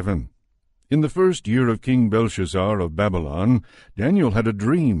chapter 7. In the 1st year of King Belshazzar of Babylon, Daniel had a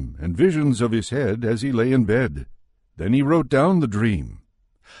dream and visions of his head as he lay in bed. Then he wrote down the dream.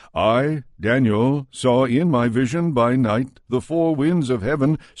 "I, Daniel, saw in my vision by night the 4 winds of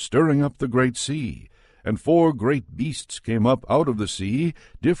heaven stirring up the great sea, and 4 great beasts came up out of the sea,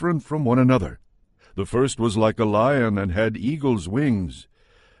 different from one another. The first was like a lion, and had eagle's wings.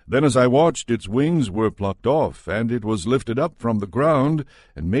 Then as I watched, its wings were plucked off, and it was lifted up from the ground,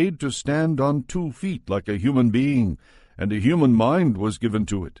 and made to stand on 2 feet like a human being, and a human mind was given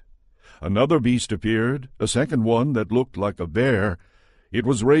to it. Another beast appeared, a second one that looked like a bear. It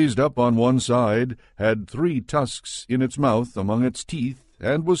was raised up on one side, had 3 tusks in its mouth among its teeth,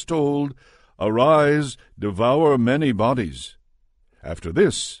 and was told, Arise, devour many bodies. After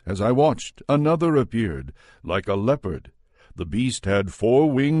this, as I watched, another appeared, like a leopard. The beast had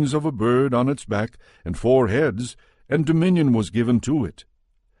 4 wings of a bird on its back, and 4 heads, and dominion was given to it.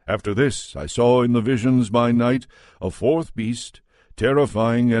 After this I saw in the visions by night a 4th beast,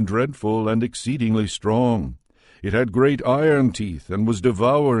 terrifying and dreadful and exceedingly strong. It had great iron teeth, and was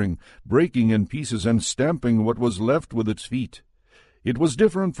devouring, breaking in pieces, and stamping what was left with its feet. It was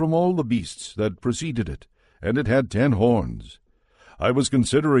different from all the beasts that preceded it, and it had 10 horns. I was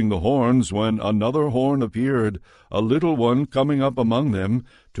considering the horns when another horn appeared, a little one coming up among them.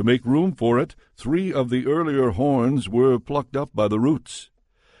 To make room for it, 3 of the earlier horns were plucked up by the roots.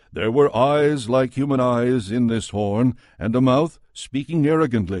 There were eyes like human eyes in this horn, and a mouth speaking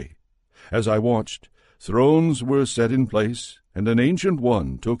arrogantly. As I watched, thrones were set in place, and an ancient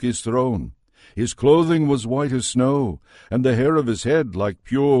one took his throne. His clothing was white as snow, and the hair of his head like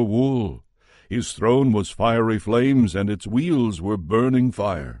pure wool. His throne was fiery flames, and its wheels were burning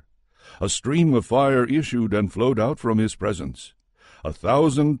fire. A stream of fire issued and flowed out from his presence.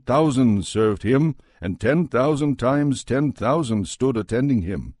 1,000,000 served him, and 10,000 times 10,000 stood attending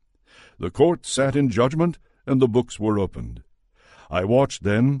him. The court sat in judgment, and the books were opened. I watched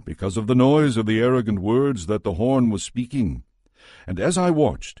then, because of the noise of the arrogant words that the horn was speaking. And as I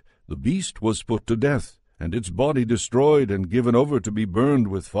watched, the beast was put to death, and its body destroyed and given over to be burned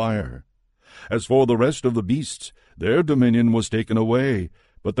with fire. As for the rest of the beasts, their dominion was taken away,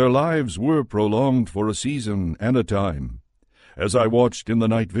 but their lives were prolonged for a season and a time. As I watched in the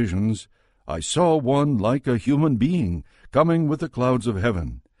night visions, I saw one like a human being coming with the clouds of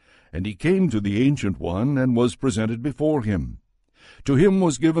heaven, and he came to the Ancient One and was presented before him. To him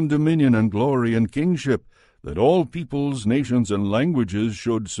was given dominion and glory and kingship, that all peoples, nations, and languages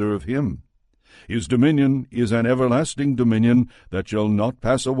should serve him. His dominion is an everlasting dominion that shall not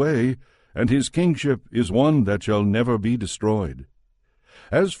pass away, and his kingship is one that shall never be destroyed.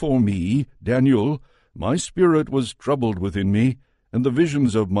 As for me, Daniel, my spirit was troubled within me, and the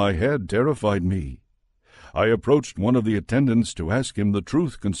visions of my head terrified me. I approached one of the attendants to ask him the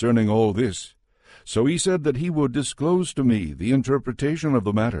truth concerning all this. So he said that he would disclose to me the interpretation of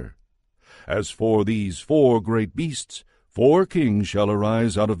the matter. As for these 4 great beasts, 4 kings shall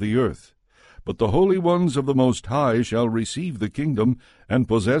arise out of the earth. But the holy ones of the Most High shall receive the kingdom, and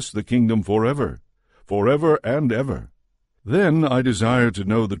possess the kingdom forever and ever. Then I desired to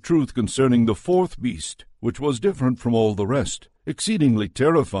know the truth concerning the 4th beast, which was different from all the rest, exceedingly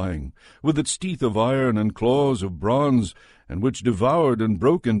terrifying, with its teeth of iron and claws of bronze, and which devoured and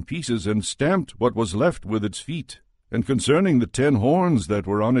broke in pieces and stamped what was left with its feet, and concerning the 10 horns that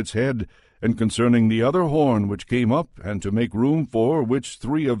were on its head, and concerning the other horn which came up, and to make room for which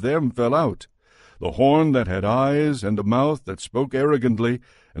 3 of them fell out, the horn that had eyes and a mouth that spoke arrogantly,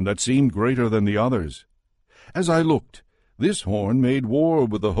 and that seemed greater than the others. As I looked, this horn made war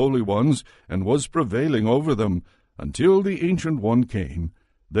with the holy ones, and was prevailing over them, until the Ancient One came.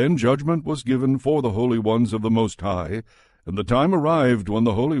 Then judgment was given for the holy ones of the Most High, and the time arrived when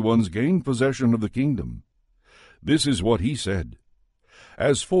the holy ones gained possession of the kingdom. This is what he said.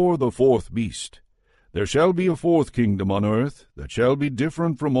 As for the 4th beast, there shall be a 4th kingdom on earth, that shall be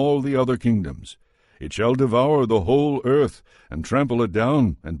different from all the other kingdoms. It shall devour the whole earth, and trample it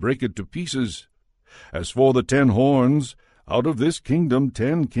down, and break it to pieces. As for the 10 horns, out of this kingdom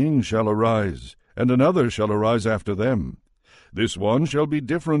 10 kings shall arise, and another shall arise after them. This one shall be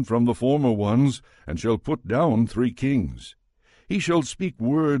different from the former ones, and shall put down 3 kings. He shall speak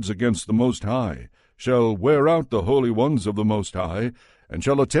words against the Most High, shall wear out the holy ones of the Most High, and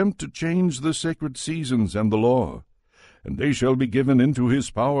shall attempt to change the sacred seasons and the law. And they shall be given into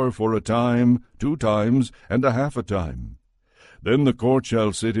his power for a time, 2 times, and a half a time. Then the court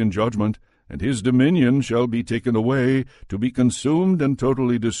shall sit in judgment, and his dominion shall be taken away, to be consumed and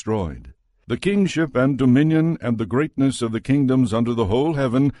totally destroyed. The kingship and dominion and the greatness of the kingdoms under the whole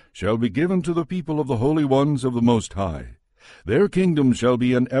heaven shall be given to the people of the holy ones of the Most High. Their kingdom shall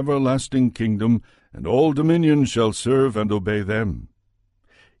be an everlasting kingdom, and all dominions shall serve and obey them.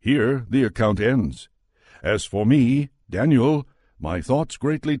 Here the account ends. As for me, Daniel, my thoughts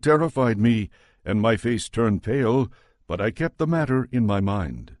greatly terrified me, and my face turned pale, but I kept the matter in my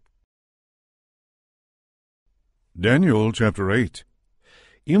mind. Daniel chapter 8.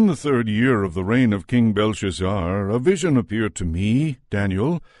 In the 3rd year of the reign of King Belshazzar, a vision appeared to me,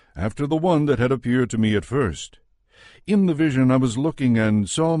 Daniel, after the one that had appeared to me at first. In the vision I was looking, and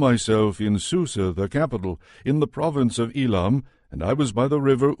saw myself in Susa, the capital, in the province of Elam, and I was by the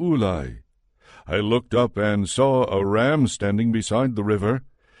river Ulai. I looked up and saw a ram standing beside the river.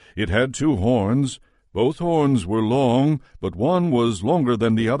 It had 2 horns. Both horns were long, but one was longer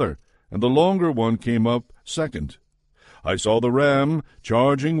than the other, and the longer one came up second. I saw the ram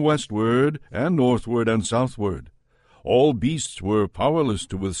charging westward and northward and southward. All beasts were powerless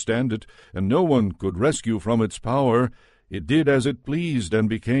to withstand it, and no one could rescue from its power. It did as it pleased and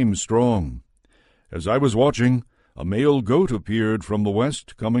became strong. As I was watching, a male goat appeared from the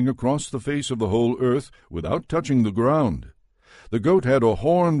west, coming across the face of the whole earth without touching the ground. The goat had a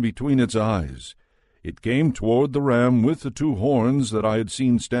horn between its eyes. It came toward the ram with the 2 horns that I had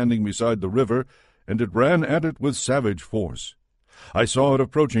seen standing beside the river, and it ran at it with savage force. I saw it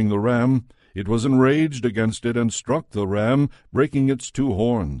approaching the ram. It was enraged against it and struck the ram, breaking its 2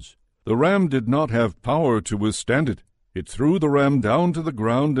 horns. The ram did not have power to withstand it. It threw the ram down to the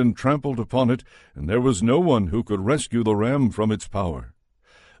ground and trampled upon it, and there was no one who could rescue the ram from its power.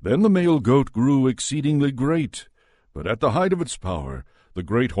 Then the male goat grew exceedingly great, but at the height of its power the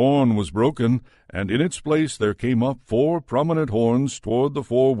great horn was broken, and in its place there came up 4 prominent horns toward the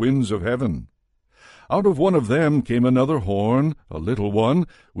 4 winds of heaven. Out of one of them came another horn, a little one,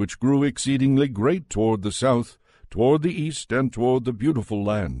 which grew exceedingly great toward the south, toward the east, and toward the beautiful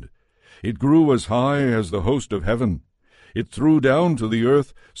land. It grew as high as the host of heaven. It threw down to the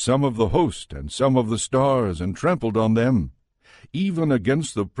earth some of the host and some of the stars, and trampled on them. Even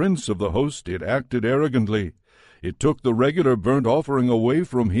against the prince of the host it acted arrogantly. It took the regular burnt offering away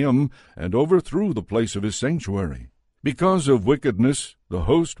from him, and overthrew the place of his sanctuary. Because of wickedness, the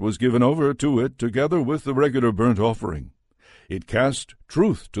host was given over to it together with the regular burnt offering. It cast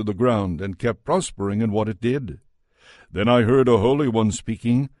truth to the ground, and kept prospering in what it did. Then I heard a holy one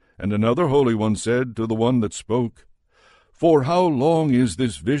speaking, and another holy one said to the one that spoke, "For how long is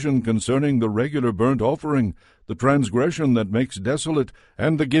this vision concerning the regular burnt offering, the transgression that makes desolate,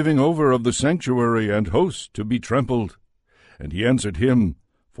 and the giving over of the sanctuary and host to be trampled?" And he answered him,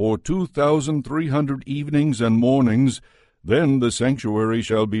 "For 2,300 evenings and mornings, then the sanctuary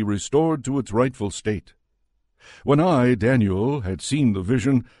shall be restored to its rightful state." When I, Daniel, had seen the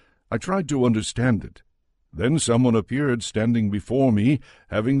vision, I tried to understand it. Then someone appeared standing before me,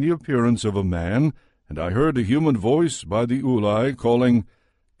 having the appearance of a man, and I heard a human voice by the Ulai calling,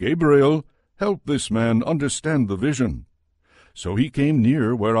 "Gabriel, help this man understand the vision." So he came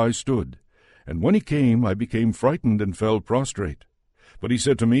near where I stood, and when he came I became frightened and fell prostrate. But he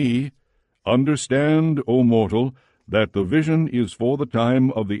said to me, "Understand, O mortal, that the vision is for the time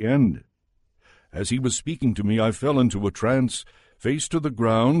of the end." As he was speaking to me, I fell into a trance, face to the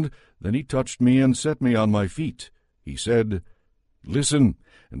ground. Then he touched me and set me on my feet. He said, "Listen,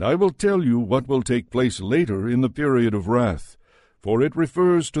 and I will tell you what will take place later in the period of wrath, for it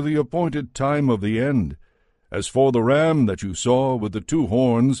refers to the appointed time of the end. As for the ram that you saw with the 2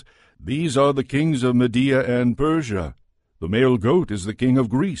 horns, these are the kings of Media and Persia. The male goat is the king of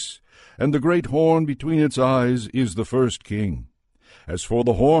Greece, and the great horn between its eyes is the first king. As for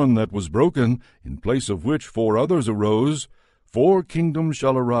the horn that was broken, in place of which 4 others arose, 4 kingdoms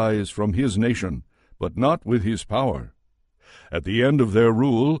shall arise from his nation, but not with his power. At the end of their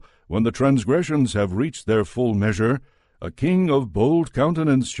rule, when the transgressions have reached their full measure, a king of bold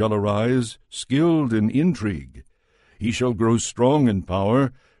countenance shall arise, skilled in intrigue. He shall grow strong in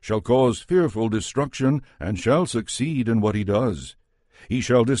power, shall cause fearful destruction, and shall succeed in what he does. He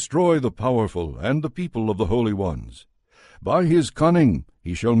shall destroy the powerful and the people of the holy ones. By his cunning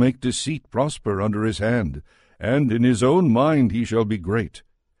he shall make deceit prosper under his hand, and in his own mind he shall be great.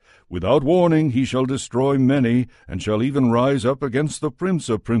 Without warning he shall destroy many, and shall even rise up against the prince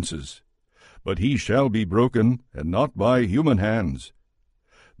of princes. But he shall be broken, and not by human hands.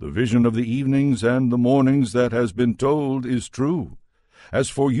 The vision of the evenings and the mornings that has been told is true. As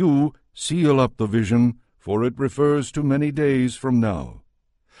for you, seal up the vision, for it refers to many days from now.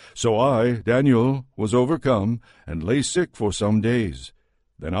 So I, Daniel, was overcome, and lay sick for some days.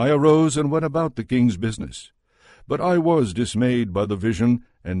 Then I arose and went about the king's business. But I was dismayed by the vision,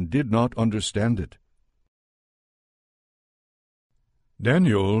 and did not understand it.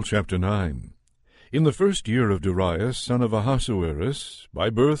 Daniel chapter 9. In the 1st year of Darius, son of Ahasuerus, by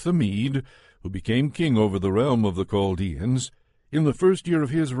birth a Mede, who became king over the realm of the Chaldeans, in the 1st year of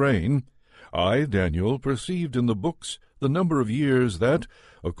his reign, I, Daniel, perceived in the books the number of years that,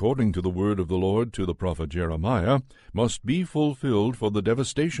 according to the word of the Lord to the prophet Jeremiah, must be fulfilled for the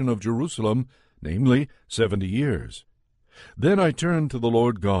devastation of Jerusalem, namely 70 years. Then I turned to the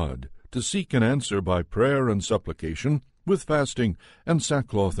Lord God, to seek an answer by prayer and supplication, with fasting and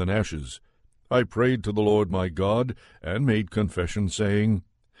sackcloth and ashes. I prayed to the Lord my God, and made confession, saying,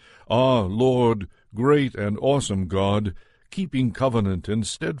 Ah, Lord, great and awesome God, keeping covenant and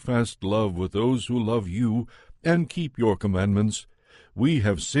steadfast love with those who love you and keep your commandments, we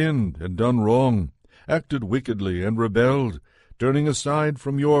have sinned and done wrong, acted wickedly and rebelled, turning aside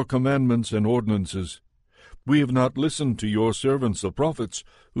from your commandments and ordinances. We have not listened to your servants the prophets,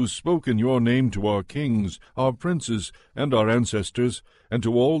 who spoke in your name to our kings, our princes, and our ancestors, and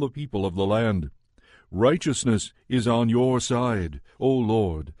to all the people of the land. Righteousness is on your side, O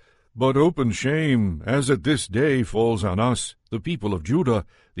Lord. But open shame, as at this day, falls on us, the people of Judah,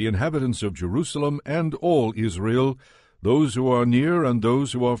 the inhabitants of Jerusalem, and all Israel, those who are near and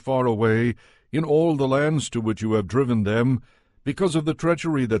those who are far away, in all the lands to which you have driven them, because of the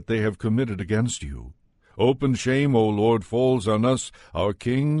treachery that they have committed against you. Open shame, O Lord, falls on us, our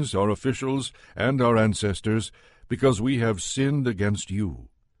kings, our officials, and our ancestors, because we have sinned against you.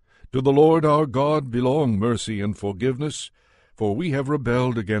 To the Lord our God belong mercy and forgiveness, for we have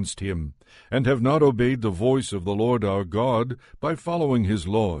rebelled against him, and have not obeyed the voice of the Lord our God by following his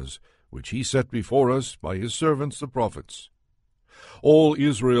laws, which he set before us by his servants the prophets. All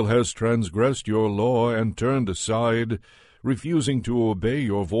Israel has transgressed your law and turned aside, refusing to obey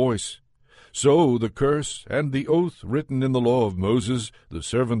your voice. So the curse and the oath written in the law of Moses, the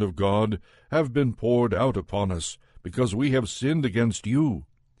servant of God, have been poured out upon us, because we have sinned against you.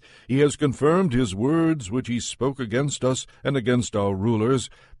 He has confirmed his words which he spoke against us and against our rulers,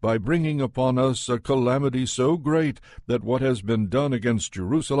 by bringing upon us a calamity so great that what has been done against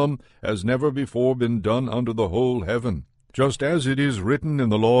Jerusalem has never before been done under the whole heaven. Just as it is written in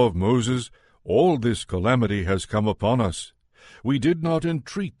the law of Moses, all this calamity has come upon us. We did not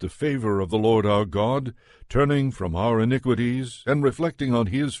entreat the favor of the Lord our God, turning from our iniquities and reflecting on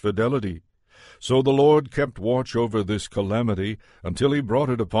his fidelity. So the Lord kept watch over this calamity until he brought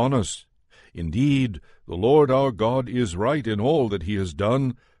it upon us. Indeed, the Lord our God is right in all that he has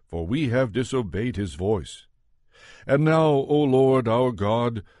done, for we have disobeyed his voice. And now, O Lord our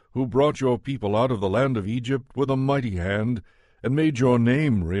God, who brought your people out of the land of Egypt with a mighty hand, and made your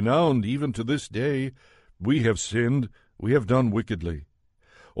name renowned even to this day, we have sinned, we have done wickedly.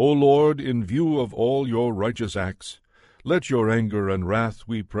 O Lord, in view of all your righteous acts, let your anger and wrath,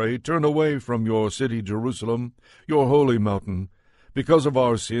 we pray, turn away from your city Jerusalem, your holy mountain. Because of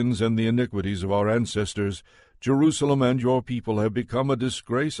our sins and the iniquities of our ancestors, Jerusalem and your people have become a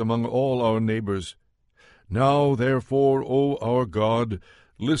disgrace among all our neighbors. Now, therefore, O our God,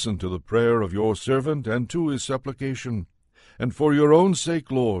 listen to the prayer of your servant and to his supplication. And for your own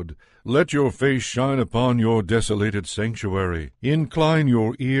sake, Lord, let your face shine upon your desolated sanctuary. Incline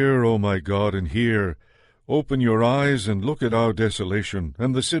your ear, O my God, and hear. Open your eyes and look at our desolation,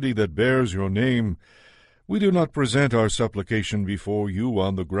 and the city that bears your name. We do not present our supplication before you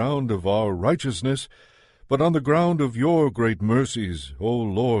on the ground of our righteousness, but on the ground of your great mercies. O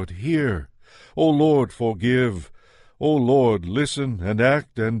Lord, hear. O Lord, forgive. O Lord, listen and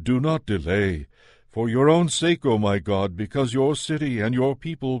act, and do not delay. For your own sake, O my God, because your city and your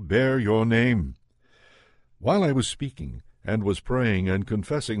people bear your name. While I was speaking, and was praying and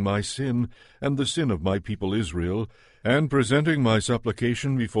confessing my sin and the sin of my people Israel, and presenting my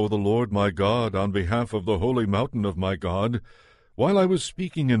supplication before the Lord my God on behalf of the holy mountain of my God, while I was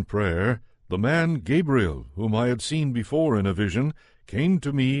speaking in prayer, the man Gabriel, whom I had seen before in a vision, came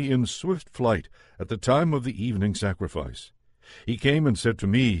to me in swift flight at the time of the evening sacrifice. He came and said to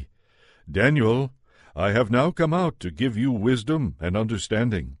me, Daniel, I have now come out to give you wisdom and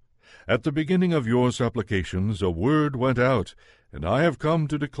understanding. At the beginning of your supplications a word went out, and I have come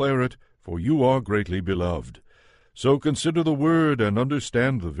to declare it, for you are greatly beloved. So consider the word and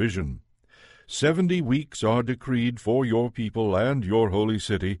understand the vision. 70 weeks are decreed for your people and your holy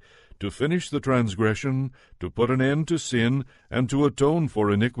city, to finish the transgression, to put an end to sin, and to atone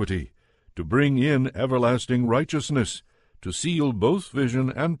for iniquity, to bring in everlasting righteousness, to seal both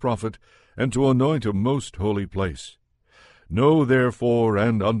vision and prophet, and to anoint a most holy place. Know therefore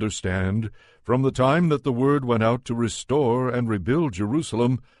and understand, from the time that the word went out to restore and rebuild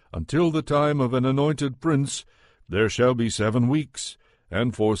Jerusalem, until the time of an anointed prince, there shall be 7 weeks,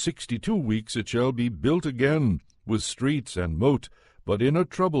 and for 62 weeks it shall be built again, with streets and moat, but in a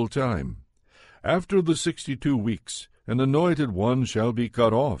troubled time. After the 62 weeks, an anointed one shall be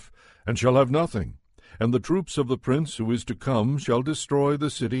cut off, and shall have nothing, and the troops of the prince who is to come shall destroy the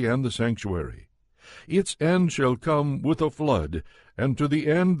city and the sanctuary. Its end shall come with a flood, and to the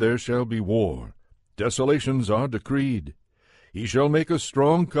end there shall be war. Desolations are decreed. He shall make a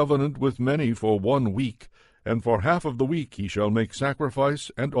strong covenant with many for 1 week, and for half of the week he shall make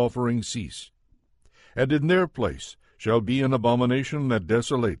sacrifice and offering cease. And in their place shall be an abomination that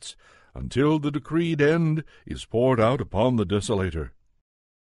desolates, until the decreed end is poured out upon the desolator.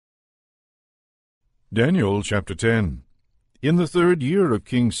 Daniel chapter 10. In the 3rd year of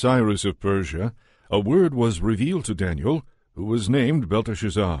King Cyrus of Persia, a word was revealed to Daniel, who was named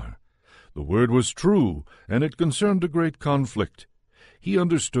Belteshazzar. The word was true, and it concerned a great conflict. He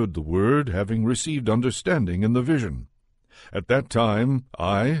understood the word, having received understanding in the vision. At that time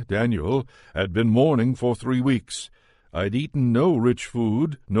I, Daniel, had been mourning for 3 weeks. I had eaten no rich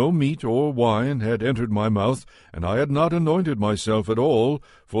food, no meat or wine had entered my mouth, and I had not anointed myself at all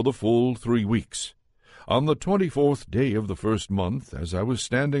for the full 3 weeks. On the 24th day of the 1st month, as I was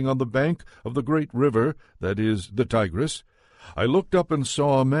standing on the bank of the great river, that is, the Tigris, I looked up and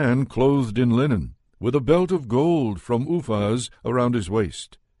saw a man clothed in linen, with a belt of gold from Uphaz around his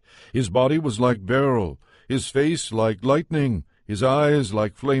waist. His body was like beryl, his face like lightning, his eyes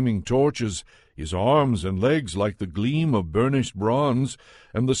like flaming torches, his arms and legs like the gleam of burnished bronze,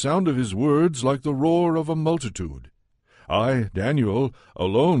 and the sound of his words like the roar of a multitude. I, Daniel,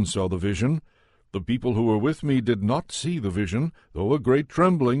 alone saw the vision. The people who were with me did not see the vision, though a great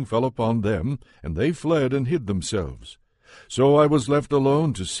trembling fell upon them, and they fled and hid themselves. So I was left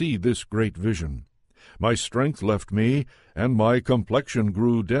alone to see this great vision. My strength left me, and my complexion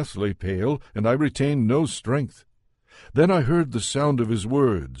grew deathly pale, and I retained no strength. Then I heard the sound of his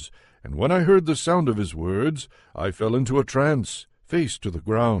words, and when I heard the sound of his words, I fell into a trance, face to the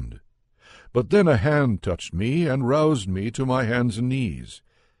ground. But then a hand touched me, and roused me to my hands and knees.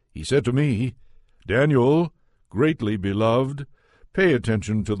 He said to me, Daniel, greatly beloved, pay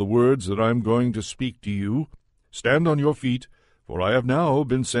attention to the words that I am going to speak to you. Stand on your feet, for I have now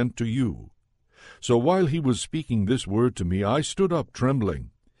been sent to you. So while he was speaking this word to me, I stood up trembling.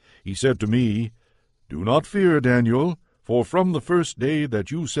 He said to me, Do not fear, Daniel, for from the first day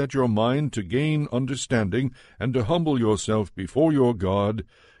that you set your mind to gain understanding and to humble yourself before your God,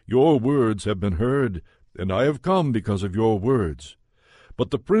 your words have been heard, and I have come because of your words. But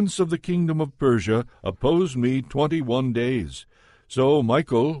the prince of the kingdom of Persia opposed me 21 days. So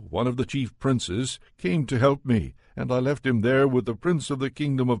Michael, one of the chief princes, came to help me, and I left him there with the prince of the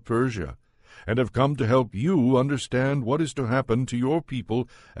kingdom of Persia, and have come to help you understand what is to happen to your people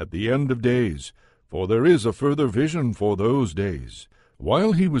at the end of days, for there is a further vision for those days.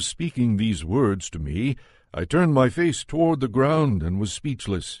 While he was speaking these words to me, I turned my face toward the ground and was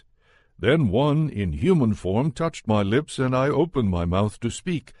speechless. Then one in human form touched my lips, and I opened my mouth to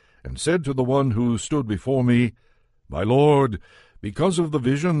speak, and said to the one who stood before me, My Lord, because of the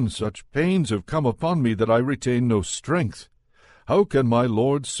vision such pains have come upon me that I retain no strength. How can my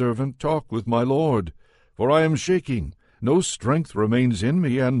Lord's servant talk with my Lord? For I am shaking, no strength remains in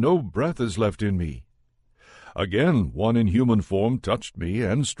me, and no breath is left in me. Again one in human form touched me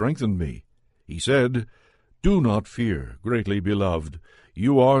and strengthened me. He said, Do not fear, greatly beloved,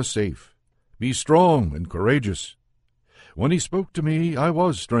 you are safe. Be strong and courageous. When he spoke to me, I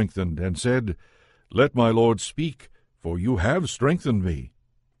was strengthened, and said, Let my Lord speak, for you have strengthened me.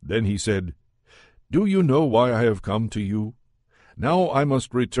 Then he said, Do you know why I have come to you? Now I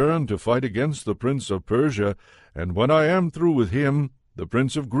must return to fight against the prince of Persia, and when I am through with him, the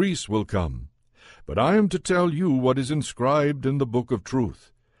prince of Greece will come. But I am to tell you what is inscribed in the book of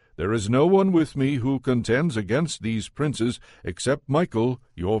truth. There is no one with me who contends against these princes except Michael,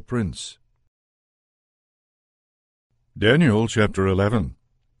 your prince. Daniel chapter 11.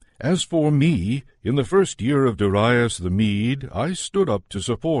 As for me, in the 1st year of Darius the Mede, I stood up to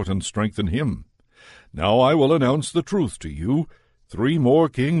support and strengthen him. Now I will announce the truth to you. 3 more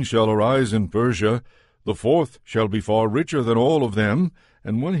kings shall arise in Persia. The 4th shall be far richer than all of them,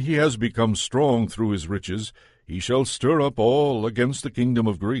 and when he has become strong through his riches, he shall stir up all against the kingdom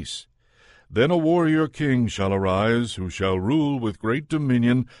of Greece. Then a warrior king shall arise, who shall rule with great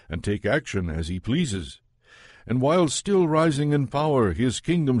dominion and take action as he pleases. And while still rising in power, his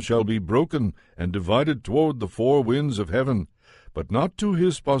kingdom shall be broken and divided toward the 4 winds of heaven, but not to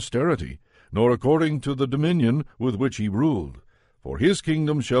his posterity, nor according to the dominion with which he ruled. For his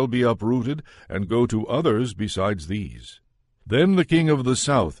kingdom shall be uprooted, and go to others besides these. Then the king of the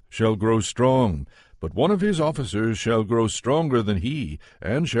south shall grow strong, but one of his officers shall grow stronger than he,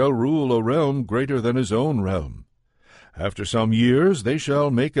 and shall rule a realm greater than his own realm. After some years they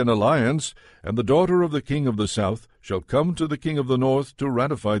shall make an alliance, and the daughter of the king of the south shall come to the king of the north to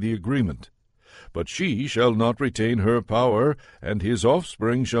ratify the agreement. But she shall not retain her power, and his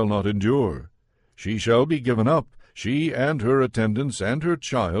offspring shall not endure. She shall be given up, she and her attendants and her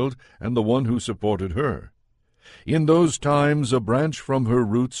child, and the one who supported her. In those times a branch from her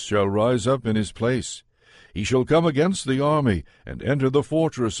roots shall rise up in his place. He shall come against the army, and enter the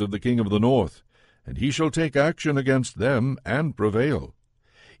fortress of the king of the north, and he shall take action against them, and prevail.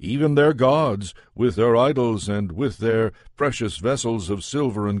 Even their gods, with their idols, and with their precious vessels of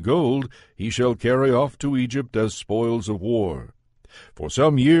silver and gold, he shall carry off to Egypt as spoils of war. For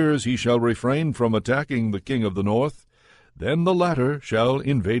some years he shall refrain from attacking the king of the north. Then the latter shall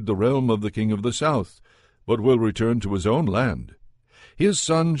invade the realm of the king of the south, but will return to his own land. His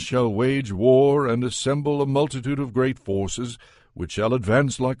sons shall wage war and assemble a multitude of great forces, which shall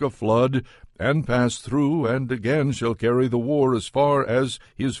advance like a flood, and pass through, and again shall carry the war as far as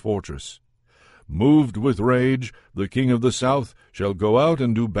his fortress. Moved with rage, the king of the south shall go out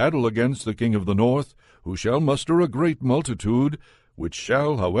and do battle against the king of the north, who shall muster a great multitude, which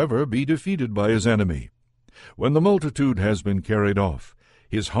shall, however, be defeated by his enemy. When the multitude has been carried off,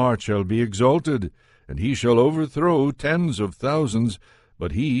 his heart shall be exalted, and he shall overthrow tens of thousands,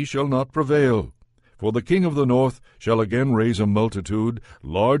 but he shall not prevail. For the king of the north shall again raise a multitude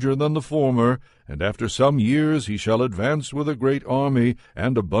larger than the former, and after some years he shall advance with a great army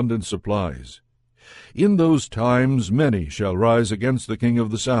and abundant supplies. In those times many shall rise against the king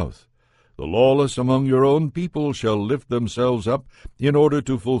of the south. The lawless among your own people shall lift themselves up in order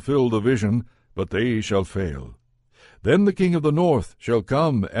to fulfill the vision, but they shall fail. Then the king of the north shall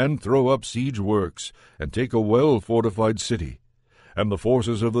come and throw up siege works, and take a well-fortified city. And the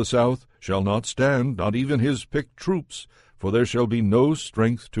forces of the south shall not stand, not even his picked troops, for there shall be no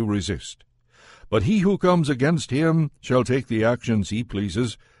strength to resist. But he who comes against him shall take the actions he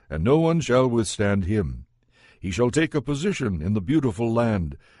pleases, and no one shall withstand him. He shall take a position in the beautiful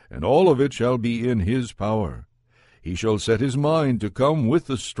land, and all of it shall be in his power. He shall set his mind to come with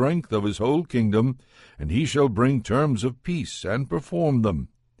the strength of his whole kingdom, and he shall bring terms of peace and perform them.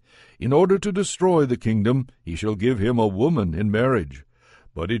 In order to destroy the kingdom, he shall give him a woman in marriage,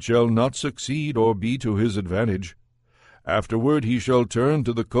 but it shall not succeed or be to his advantage. Afterward he shall turn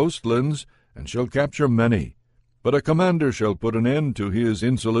to the coastlands, and shall capture many. But a commander shall put an end to his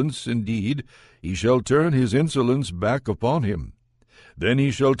insolence. Indeed, he shall turn his insolence back upon him. Then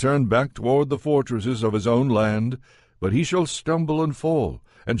he shall turn back toward the fortresses of his own land, but he shall stumble and fall,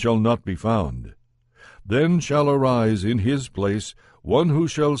 and shall not be found. Then shall arise in his place one who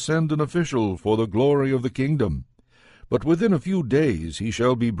shall send an official for the glory of the kingdom. But within a few days he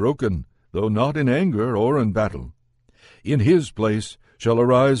shall be broken, though not in anger or in battle. In his place shall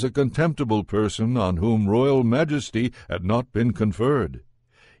arise a contemptible person on whom royal majesty had not been conferred.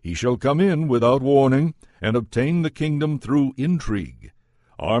 He shall come in without warning, and obtain the kingdom through intrigue.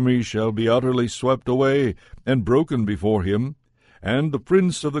 Armies shall be utterly swept away and broken before him, and the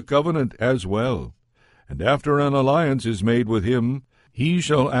prince of the covenant as well. And after an alliance is made with him, he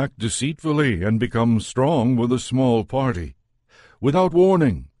shall act deceitfully and become strong with a small party. Without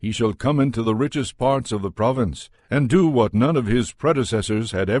warning he shall come into the richest parts of the province, and do what none of his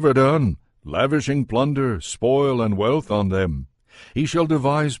predecessors had ever done, lavishing plunder, spoil, and wealth on them. He shall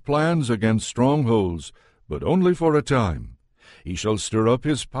devise plans against strongholds, but only for a time. He shall stir up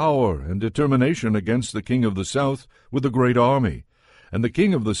his power and determination against the king of the south with a great army, and the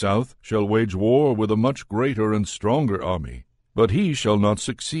king of the south shall wage war with a much greater and stronger army. But he shall not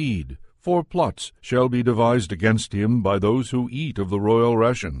succeed, for plots shall be devised against him by those who eat of the royal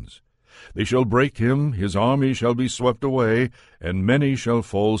rations. They shall break him, his army shall be swept away, and many shall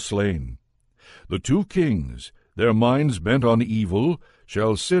fall slain. The two kings, their minds bent on evil,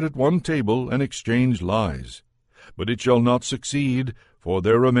 shall sit at one table and exchange lies. But it shall not succeed, for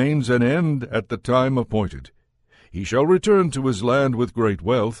there remains an end at the time appointed. He shall return to his land with great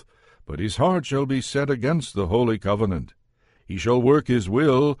wealth, but his heart shall be set against the holy covenant. He shall work his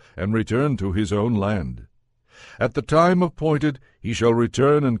will, and return to his own land. At the time appointed he shall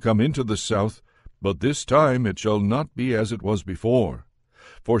return and come into the south, but this time it shall not be as it was before.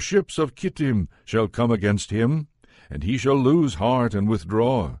 For ships of Kittim shall come against him, and he shall lose heart and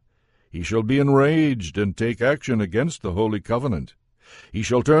withdraw. He shall be enraged and take action against the holy covenant. He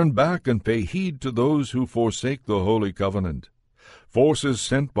shall turn back and pay heed to those who forsake the holy covenant. Forces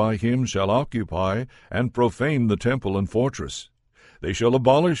sent by him shall occupy and profane the temple and fortress. They shall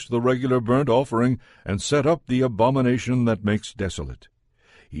abolish the regular burnt offering and set up the abomination that makes desolate.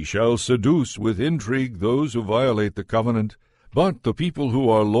 He shall seduce with intrigue those who violate the covenant, but the people who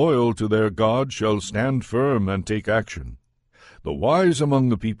are loyal to their God shall stand firm and take action. The wise among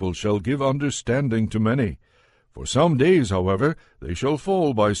the people shall give understanding to many. For some days, however, they shall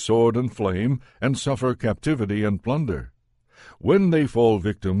fall by sword and flame, and suffer captivity and plunder. When they fall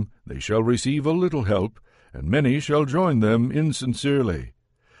victim, they shall receive a little help, and many shall join them insincerely.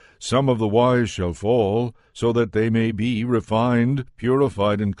 Some of the wise shall fall, so that they may be refined,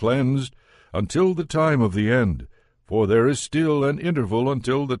 purified, and cleansed, until the time of the end, for there is still an interval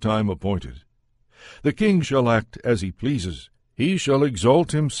until the time appointed. The king shall act as he pleases. He shall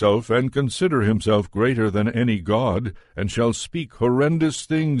exalt himself and consider himself greater than any god, and shall speak horrendous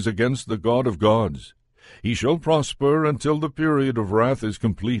things against the God of gods. He shall prosper until the period of wrath is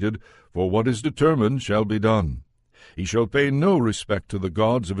completed, for what is determined shall be done. He shall pay no respect to the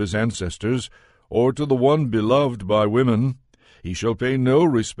gods of his ancestors, or to the one beloved by women. He shall pay no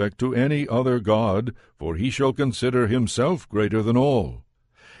respect to any other god, for he shall consider himself greater than all.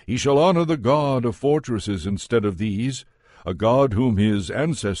 He shall honor the God of fortresses instead of these. A God whom his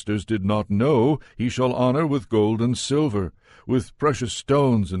ancestors did not know he shall honor with gold and silver, with precious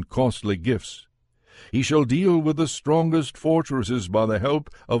stones and costly gifts. He shall deal with the strongest fortresses by the help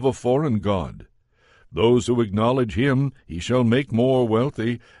of a foreign god. Those who acknowledge him he shall make more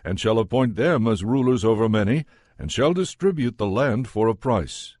wealthy, and shall appoint them as rulers over many, and shall distribute the land for a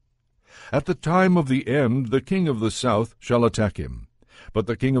price. At the time of the end the king of the south shall attack him, but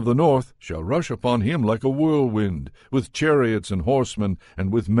the king of the north shall rush upon him like a whirlwind, with chariots and horsemen,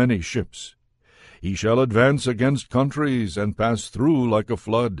 and with many ships. He shall advance against countries, and pass through like a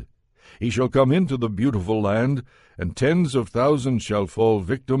flood. He shall come into the beautiful land, and tens of thousands shall fall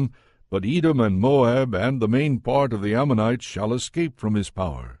victim, but Edom and Moab and the main part of the Ammonites shall escape from his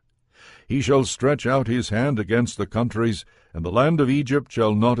power. He shall stretch out his hand against the countries, and the land of Egypt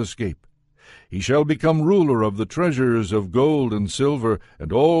shall not escape. He shall become ruler of the treasures of gold and silver,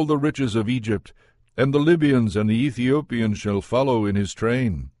 and all the riches of Egypt, and the Libyans and the Ethiopians shall follow in his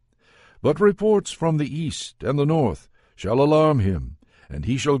train. But reports from the east and the north shall alarm him, and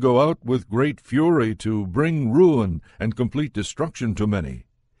he shall go out with great fury to bring ruin and complete destruction to many.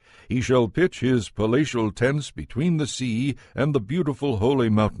 He shall pitch his palatial tents between the sea and the beautiful holy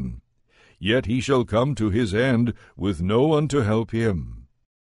mountain. Yet he shall come to his end with no one to help him.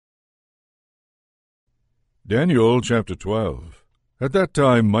 Daniel chapter 12. At that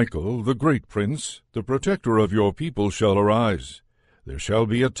time Michael, the great prince, the protector of your people, shall arise. There shall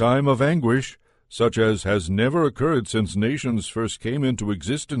be a time of anguish, such as has never occurred since nations first came into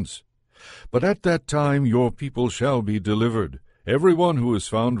existence. But at that time your people shall be delivered, every one who is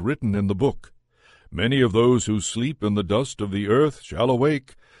found written in the book. Many of those who sleep in the dust of the earth shall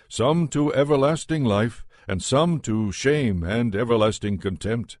awake, some to everlasting life, and some to shame and everlasting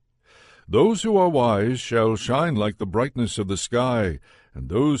contempt. Those who are wise shall shine like the brightness of the sky, and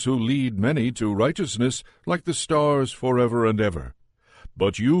those who lead many to righteousness like the stars forever and ever.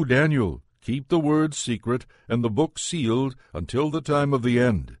 But you, Daniel, keep the word secret, and the book sealed, until the time of the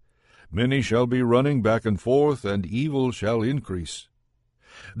end. Many shall be running back and forth, and evil shall increase.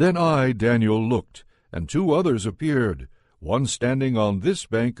 Then I, Daniel, looked, and two others appeared, one standing on this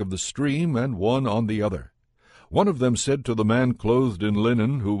bank of the stream, and one on the other. One of them said to the man clothed in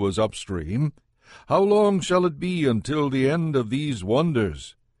linen, who was upstream, How long shall it be until the end of these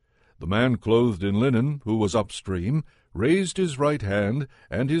wonders? The man clothed in linen, who was upstream, raised his right hand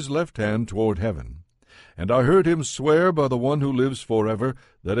and his left hand toward heaven. And I heard him swear by the one who lives forever,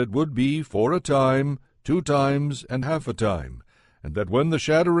 that it would be for a time, 2 times, and half a time, and that when the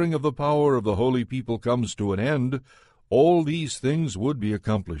shattering of the power of the holy people comes to an end, all these things would be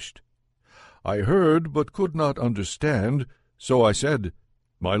accomplished. I heard, but could not understand, so I said,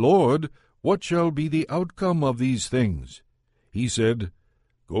 My Lord, what shall be the outcome of these things? He said,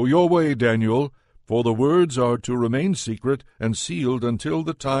 Go your way, Daniel, for the words are to remain secret and sealed until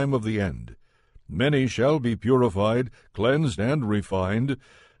the time of the end. Many shall be purified, cleansed, and refined,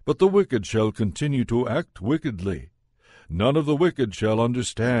 but the wicked shall continue to act wickedly. None of the wicked shall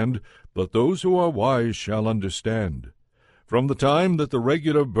understand, but those who are wise shall understand. From the time that the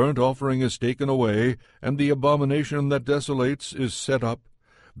regular burnt offering is taken away, and the abomination that desolates is set up,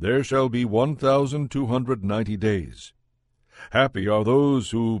 there shall be 1,290 days. Happy are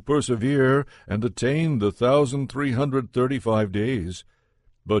those who persevere and attain the 1,335 days.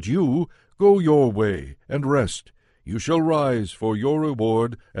 But you, go your way, and rest. You shall rise for your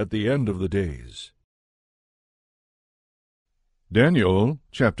reward at the end of the days. Daniel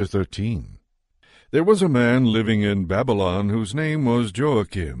chapter 13. There was a man living in Babylon whose name was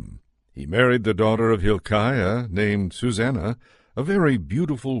Joachim. He married the daughter of Hilkiah, named Susanna, a very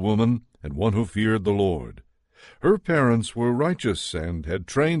beautiful woman, and one who feared the Lord. Her parents were righteous, and had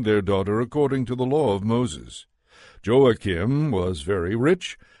trained their daughter according to the law of Moses. Joachim was very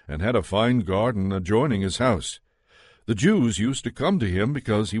rich, and had a fine garden adjoining his house. The Jews used to come to him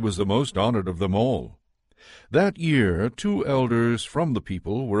because he was the most honored of them all. That year 2 elders from the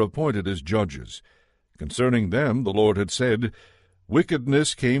people were appointed as judges. Concerning them the Lord had said,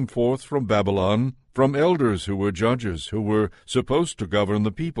 Wickedness came forth from Babylon, from elders who were judges, who were supposed to govern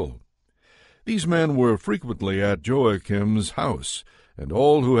the people. These men were frequently at Joachim's house, and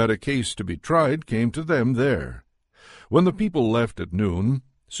all who had a case to be tried came to them there. When the people left at noon,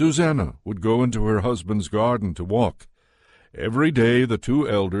 Susanna would go into her husband's garden to walk. Every day the two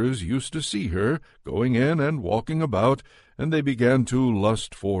elders used to see her going in and walking about, and they began to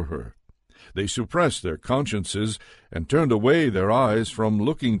lust for her. They suppressed their consciences and turned away their eyes from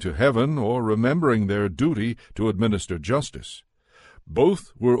looking to heaven or remembering their duty to administer justice.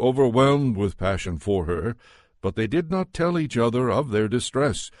 Both were overwhelmed with passion for her, but they did not tell each other of their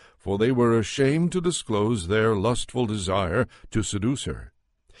distress, for they were ashamed to disclose their lustful desire to seduce her.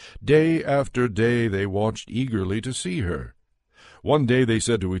 Day after day they watched eagerly to see her. One day they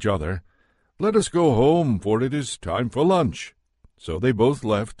said to each other, "Let us go home, for it is time for lunch." So they both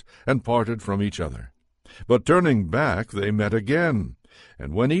left and parted from each other. But turning back they met again,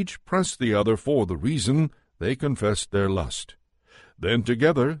 and when each pressed the other for the reason, they confessed their lust. Then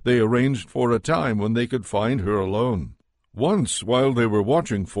together they arranged for a time when they could find her alone. Once, while they were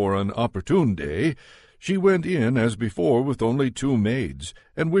watching for an opportune day, she went in as before with only 2 maids,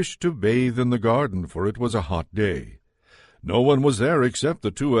 and wished to bathe in the garden, for it was a hot day. No one was there except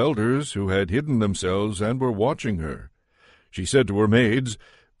the 2 elders who had hidden themselves and were watching her. She said to her maids,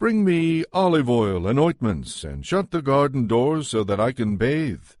 "Bring me olive oil and ointments, and shut the garden doors so that I can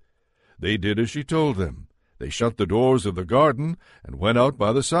bathe." They did as she told them. They shut the doors of the garden and went out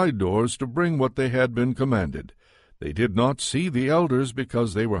by the side doors to bring what they had been commanded. They did not see the elders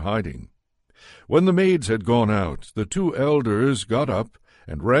because they were hiding. When the maids had gone out, the 2 elders got up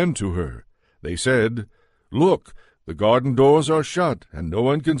and ran to her. They said, "Look, the garden doors are shut, and no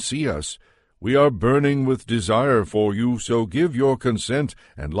one can see us. We are burning with desire for you, so give your consent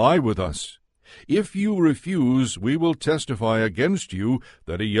and lie with us. If you refuse, we will testify against you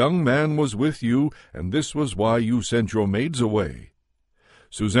that a young man was with you, and this was why you sent your maids away."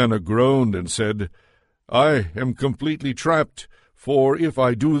 Susanna groaned and said, "I am completely trapped, for if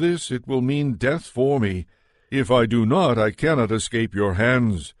I do this, it will mean death for me. If I do not, I cannot escape your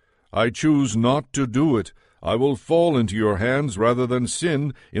hands. I choose not to do it. I will fall into your hands rather than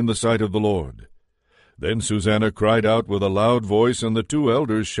sin in the sight of the Lord." Then Susanna cried out with a loud voice, and the 2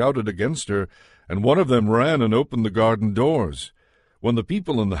 elders shouted against her, and one of them ran and opened the garden doors. When the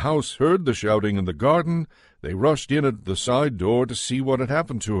people in the house heard the shouting in the garden, they rushed in at the side door to see what had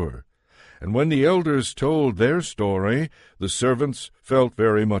happened to her. And when the elders told their story, the servants felt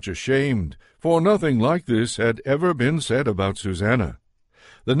very much ashamed, for nothing like this had ever been said about Susanna.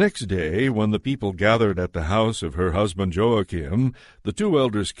 The next day, when the people gathered at the house of her husband Joachim, the 2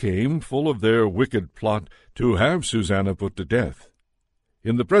 elders came, full of their wicked plot to have Susanna put to death.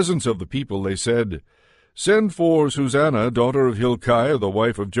 In the presence of the people they said, "Send for Susanna, daughter of Hilkiah, the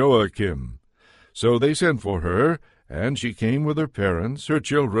wife of Joachim." So they sent for her, and she came with her parents, her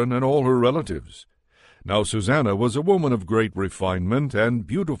children, and all her relatives. Now Susanna was a woman of great refinement and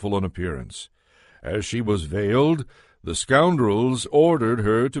beautiful in appearance. As she was veiled, the scoundrels ordered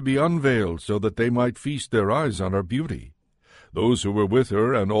her to be unveiled so that they might feast their eyes on her beauty. Those who were with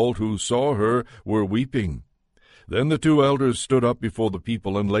her and all who saw her were weeping. Then the 2 elders stood up before the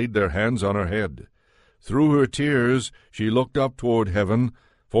people and laid their hands on her head. Through her tears she looked up toward heaven,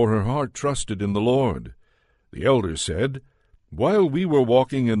 for her heart trusted in the Lord. The elders said, "While we were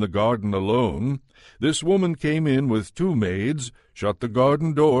walking in the garden alone, this woman came in with 2 maids, shut the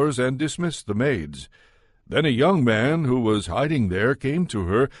garden doors, and dismissed the maids. Then a young man who was hiding there came to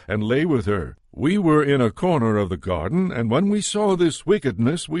her and lay with her. We were in a corner of the garden, and when we saw this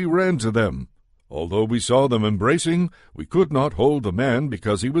wickedness, we ran to them. Although we saw them embracing, we could not hold the man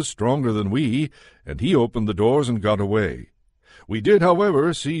because he was stronger than we, and he opened the doors and got away. We did,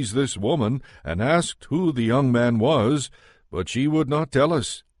 however, seize this woman and asked who the young man was, but she would not tell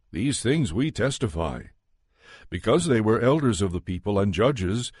us. These things we testify." Because they were elders of the people and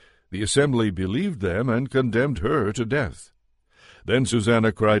judges, the assembly believed them and condemned her to death. Then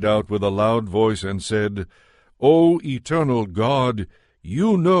Susanna cried out with a loud voice and said, "O eternal God,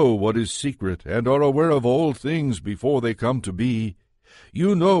 you know what is secret, and are aware of all things before they come to be.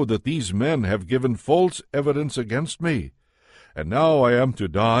 You know that these men have given false evidence against me. And now I am to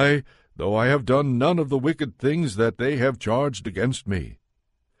die, though I have done none of the wicked things that they have charged against me."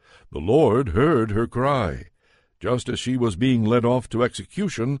 The Lord heard her cry. Just as she was being led off to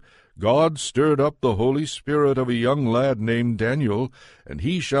execution, God stirred up the Holy Spirit of a young lad named Daniel, and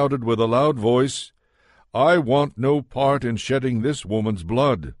he shouted with a loud voice, "I want no part in shedding this woman's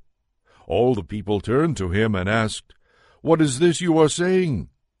blood." All the people turned to him and asked, "What is this you are saying?"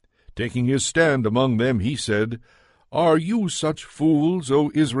 Taking his stand among them, he said, "Are you such fools, O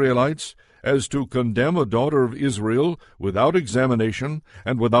Israelites, as to condemn a daughter of Israel without examination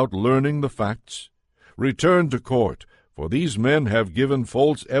and without learning the facts? Return to court, for these men have given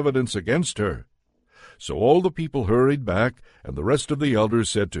false evidence against her." So all the people hurried back, and the rest of the elders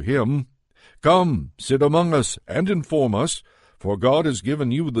said to him, "Come, sit among us, and inform us, for God has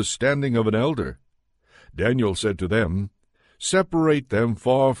given you the standing of an elder." Daniel said to them, "Separate them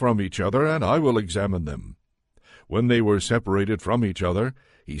far from each other, and I will examine them." When they were separated from each other,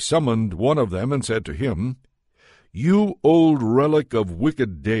 he summoned one of them and said to him, "You old relic of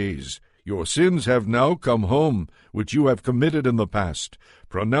wicked days, your sins have now come home, which you have committed in the past,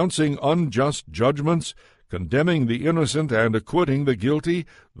 pronouncing unjust judgments, condemning the innocent and acquitting the guilty,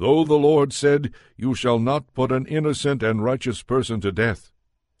 though the Lord said, 'You shall not put an innocent and righteous person to death.'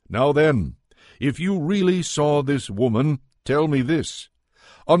 Now then, if you really saw this woman, tell me this: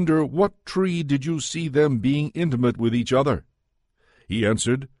 under what tree did you see them being intimate with each other?" He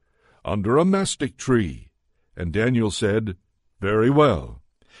answered, "Under a mastic tree." And Daniel said, "Very well.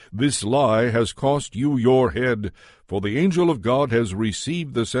 This lie has cost you your head, for the angel of God has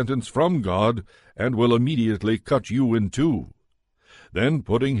received the sentence from God, and will immediately cut you in two." Then,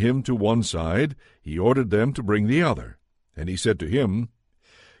 putting him to one side, he ordered them to bring the other. And he said to him,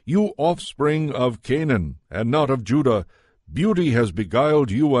 "You offspring of Canaan, and not of Judah, beauty has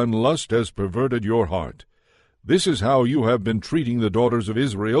beguiled you, and lust has perverted your heart. This is how you have been treating the daughters of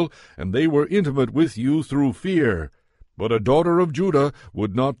Israel, and they were intimate with you through fear. But a daughter of Judah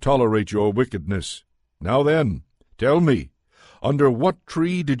would not tolerate your wickedness. Now then, tell me, under what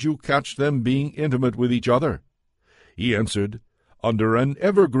tree did you catch them being intimate with each other?" He answered, "Under an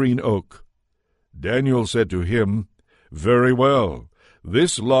evergreen oak." Daniel said to him, "Very well.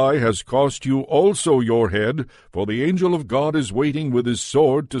 This lie has cost you also your head, for the angel of God is waiting with his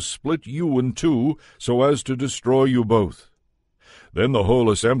sword to split you in two, so as to destroy you both." Then the whole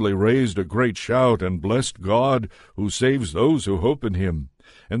assembly raised a great shout and blessed God, who saves those who hope in him.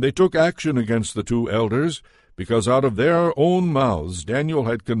 And they took action against the two elders, because out of their own mouths Daniel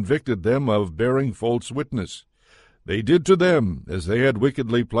had convicted them of bearing false witness. They did to them as they had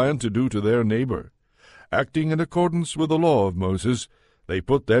wickedly planned to do to their neighbor. Acting in accordance with the law of Moses, they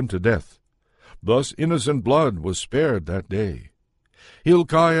put them to death. Thus innocent blood was spared that day.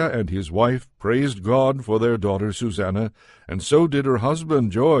 Hilkiah and his wife praised God for their daughter Susanna, and so did her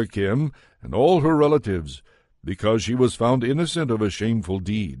husband Joachim and all her relatives, because she was found innocent of a shameful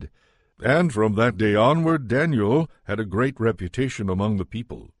deed. And from that day onward Daniel had a great reputation among the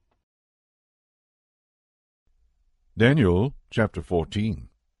people. Daniel chapter 14.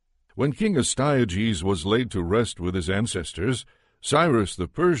 When King Astyages was laid to rest with his ancestors, Cyrus the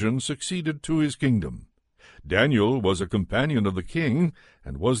Persian succeeded to his kingdom. Daniel was a companion of the king,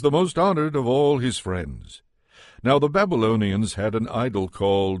 and was the most honored of all his friends. Now the Babylonians had an idol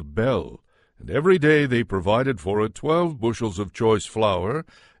called Bel, and every day they provided for it 12 bushels of choice flour,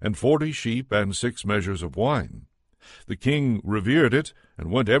 and 40 sheep, and 6 measures of wine. The king revered it,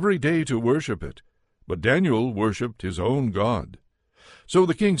 and went every day to worship it. But Daniel worshipped his own God. So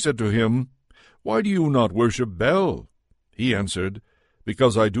the king said to him, "Why do you not worship Bel?" He answered,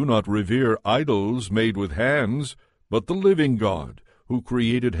 "Because I do not revere idols made with hands, but the living God, who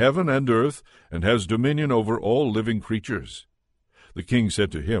created heaven and earth, and has dominion over all living creatures." The king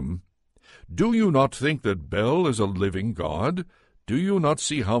said to him, "Do you not think that Bel is a living God? Do you not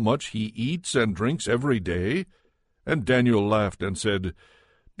see how much he eats and drinks every day?" And Daniel laughed and said,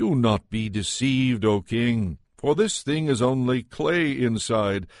 "Do not be deceived, O king, for this thing is only clay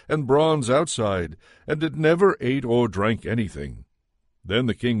inside and bronze outside, and it never ate or drank anything." Then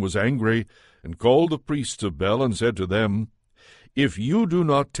the king was angry, and called the priests of Bel, and said to them, "If you do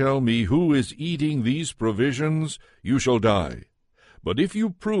not tell me who is eating these provisions, you shall die. But if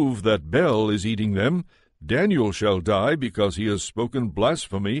you prove that Bel is eating them, Daniel shall die, because he has spoken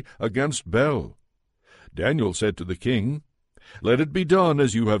blasphemy against Bel." Daniel said to the king, "Let it be done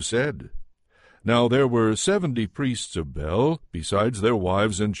as you have said." Now there were 70 priests of Bel, besides their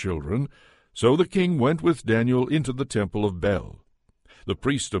wives and children. So the king went with Daniel into the temple of Bel. The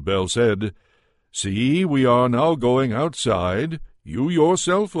priest of Bel said, "See, we are now going outside. You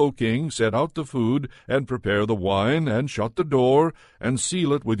yourself, O king, set out the food, and prepare the wine, and shut the door, and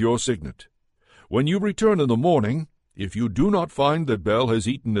seal it with your signet. When you return in the morning, if you do not find that Bel has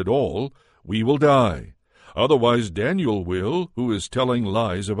eaten it all, we will die. Otherwise Daniel will, who is telling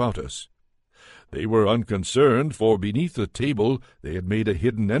lies about us." They were unconcerned, for beneath the table they had made a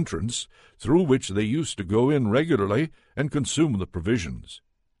hidden entrance, through which they used to go in regularly and consume the provisions.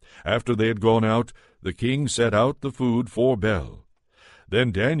 After they had gone out, the king set out the food for Bel.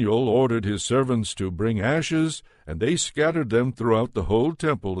 Then Daniel ordered his servants to bring ashes, and they scattered them throughout the whole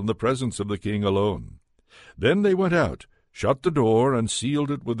temple in the presence of the king alone. Then they went out, shut the door, and sealed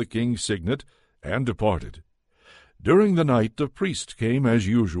it with the king's signet, and departed. During the night the priests came as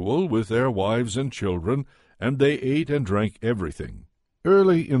usual with their wives and children, and they ate and drank everything.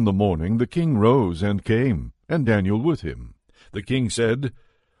 Early in the morning the king rose and came, and Daniel with him. The king said,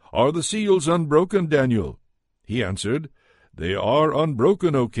 "Are the seals unbroken, Daniel?" He answered, "They are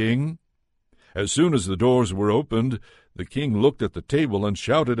unbroken, O king." As soon as the doors were opened, the king looked at the table and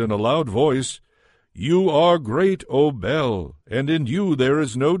shouted in a loud voice, "You are great, O Bel, and in you there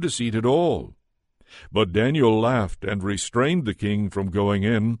is no deceit at all." But Daniel laughed and restrained the king from going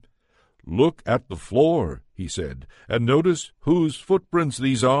in. "Look at the floor," he said, "and notice whose footprints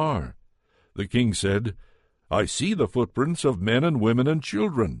these are." The king said, "I see the footprints of men and women and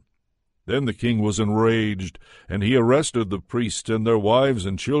children." Then the king was enraged, and he arrested the priests and their wives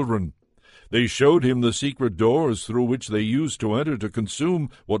and children. They showed him the secret doors through which they used to enter to consume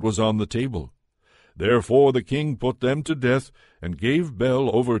what was on the table. Therefore the king put them to death, and gave Bel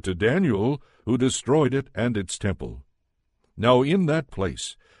over to Daniel, who destroyed it and its temple. Now in that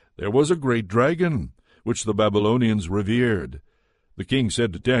place there was a great dragon, which the Babylonians revered. The king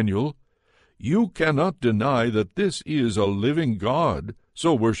said to Daniel, "You cannot deny that this is a living God,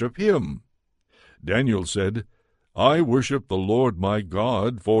 so worship him." Daniel said, "I worship the Lord my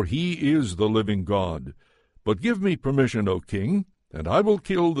God, for he is the living God. But give me permission, O king, and I will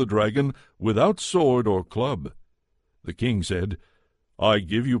kill the dragon without sword or club." The king said, "I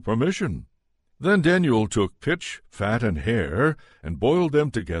give you permission." Then Daniel took pitch, fat, and hair, and boiled them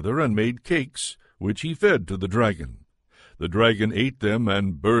together, and made cakes, which he fed to the dragon. The dragon ate them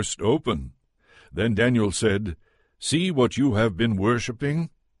and burst open. Then Daniel said, "See what you have been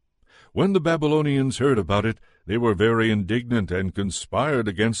worshipping." When the Babylonians heard about it, they were very indignant, and conspired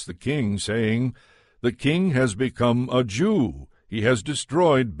against the king, saying, "The king has become a Jew. He has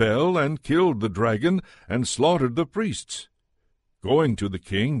destroyed Bel, and killed the dragon, and slaughtered the priests." Going to the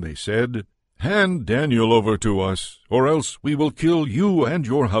king, they said, "Hand Daniel over to us, or else we will kill you and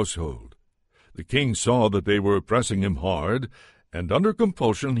your household." The king saw that they were pressing him hard, and under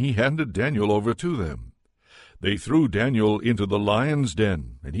compulsion he handed Daniel over to them. They threw Daniel into the lion's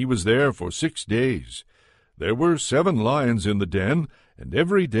den, and he was there for 6 days. There were 7 lions in the den, and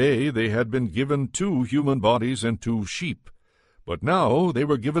every day they had been given 2 human bodies and 2 sheep. But now they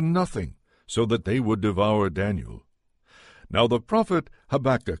were given nothing, so that they would devour Daniel. Now the prophet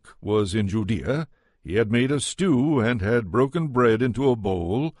Habakkuk was in Judea. He had made a stew, and had broken bread into a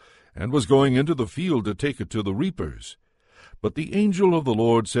bowl, and was going into the field to take it to the reapers. But the angel of the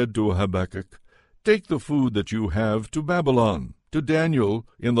Lord said to Habakkuk, "Take the food that you have to Babylon, to Daniel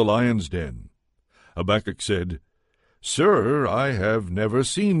in the lion's den." Habakkuk said, "Sir, I have never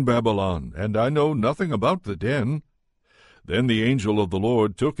seen Babylon, and I know nothing about the den." Then the angel of the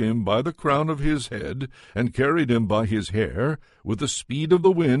Lord took him by the crown of his head, and carried him by his hair. With the speed of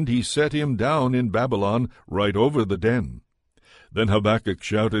the wind he set him down in Babylon, right over the den. Then Habakkuk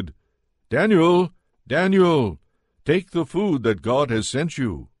shouted, "Daniel, Daniel, take the food that God has sent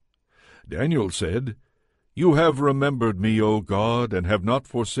you." Daniel said, "You have remembered me, O God, and have not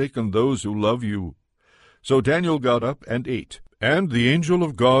forsaken those who love you." So Daniel got up and ate, and the angel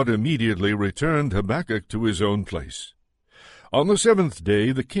of God immediately returned Habakkuk to his own place. On the 7th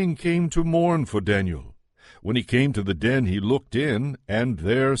day the king came to mourn for Daniel. When he came to the den he looked in, and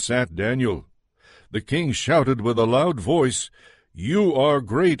there sat Daniel. The king shouted with a loud voice, "You are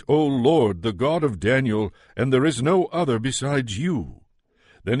great, O Lord, the God of Daniel, and there is no other besides you."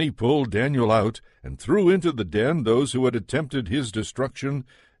 Then he pulled Daniel out, and threw into the den those who had attempted his destruction,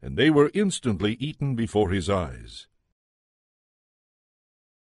 and they were instantly eaten before his eyes.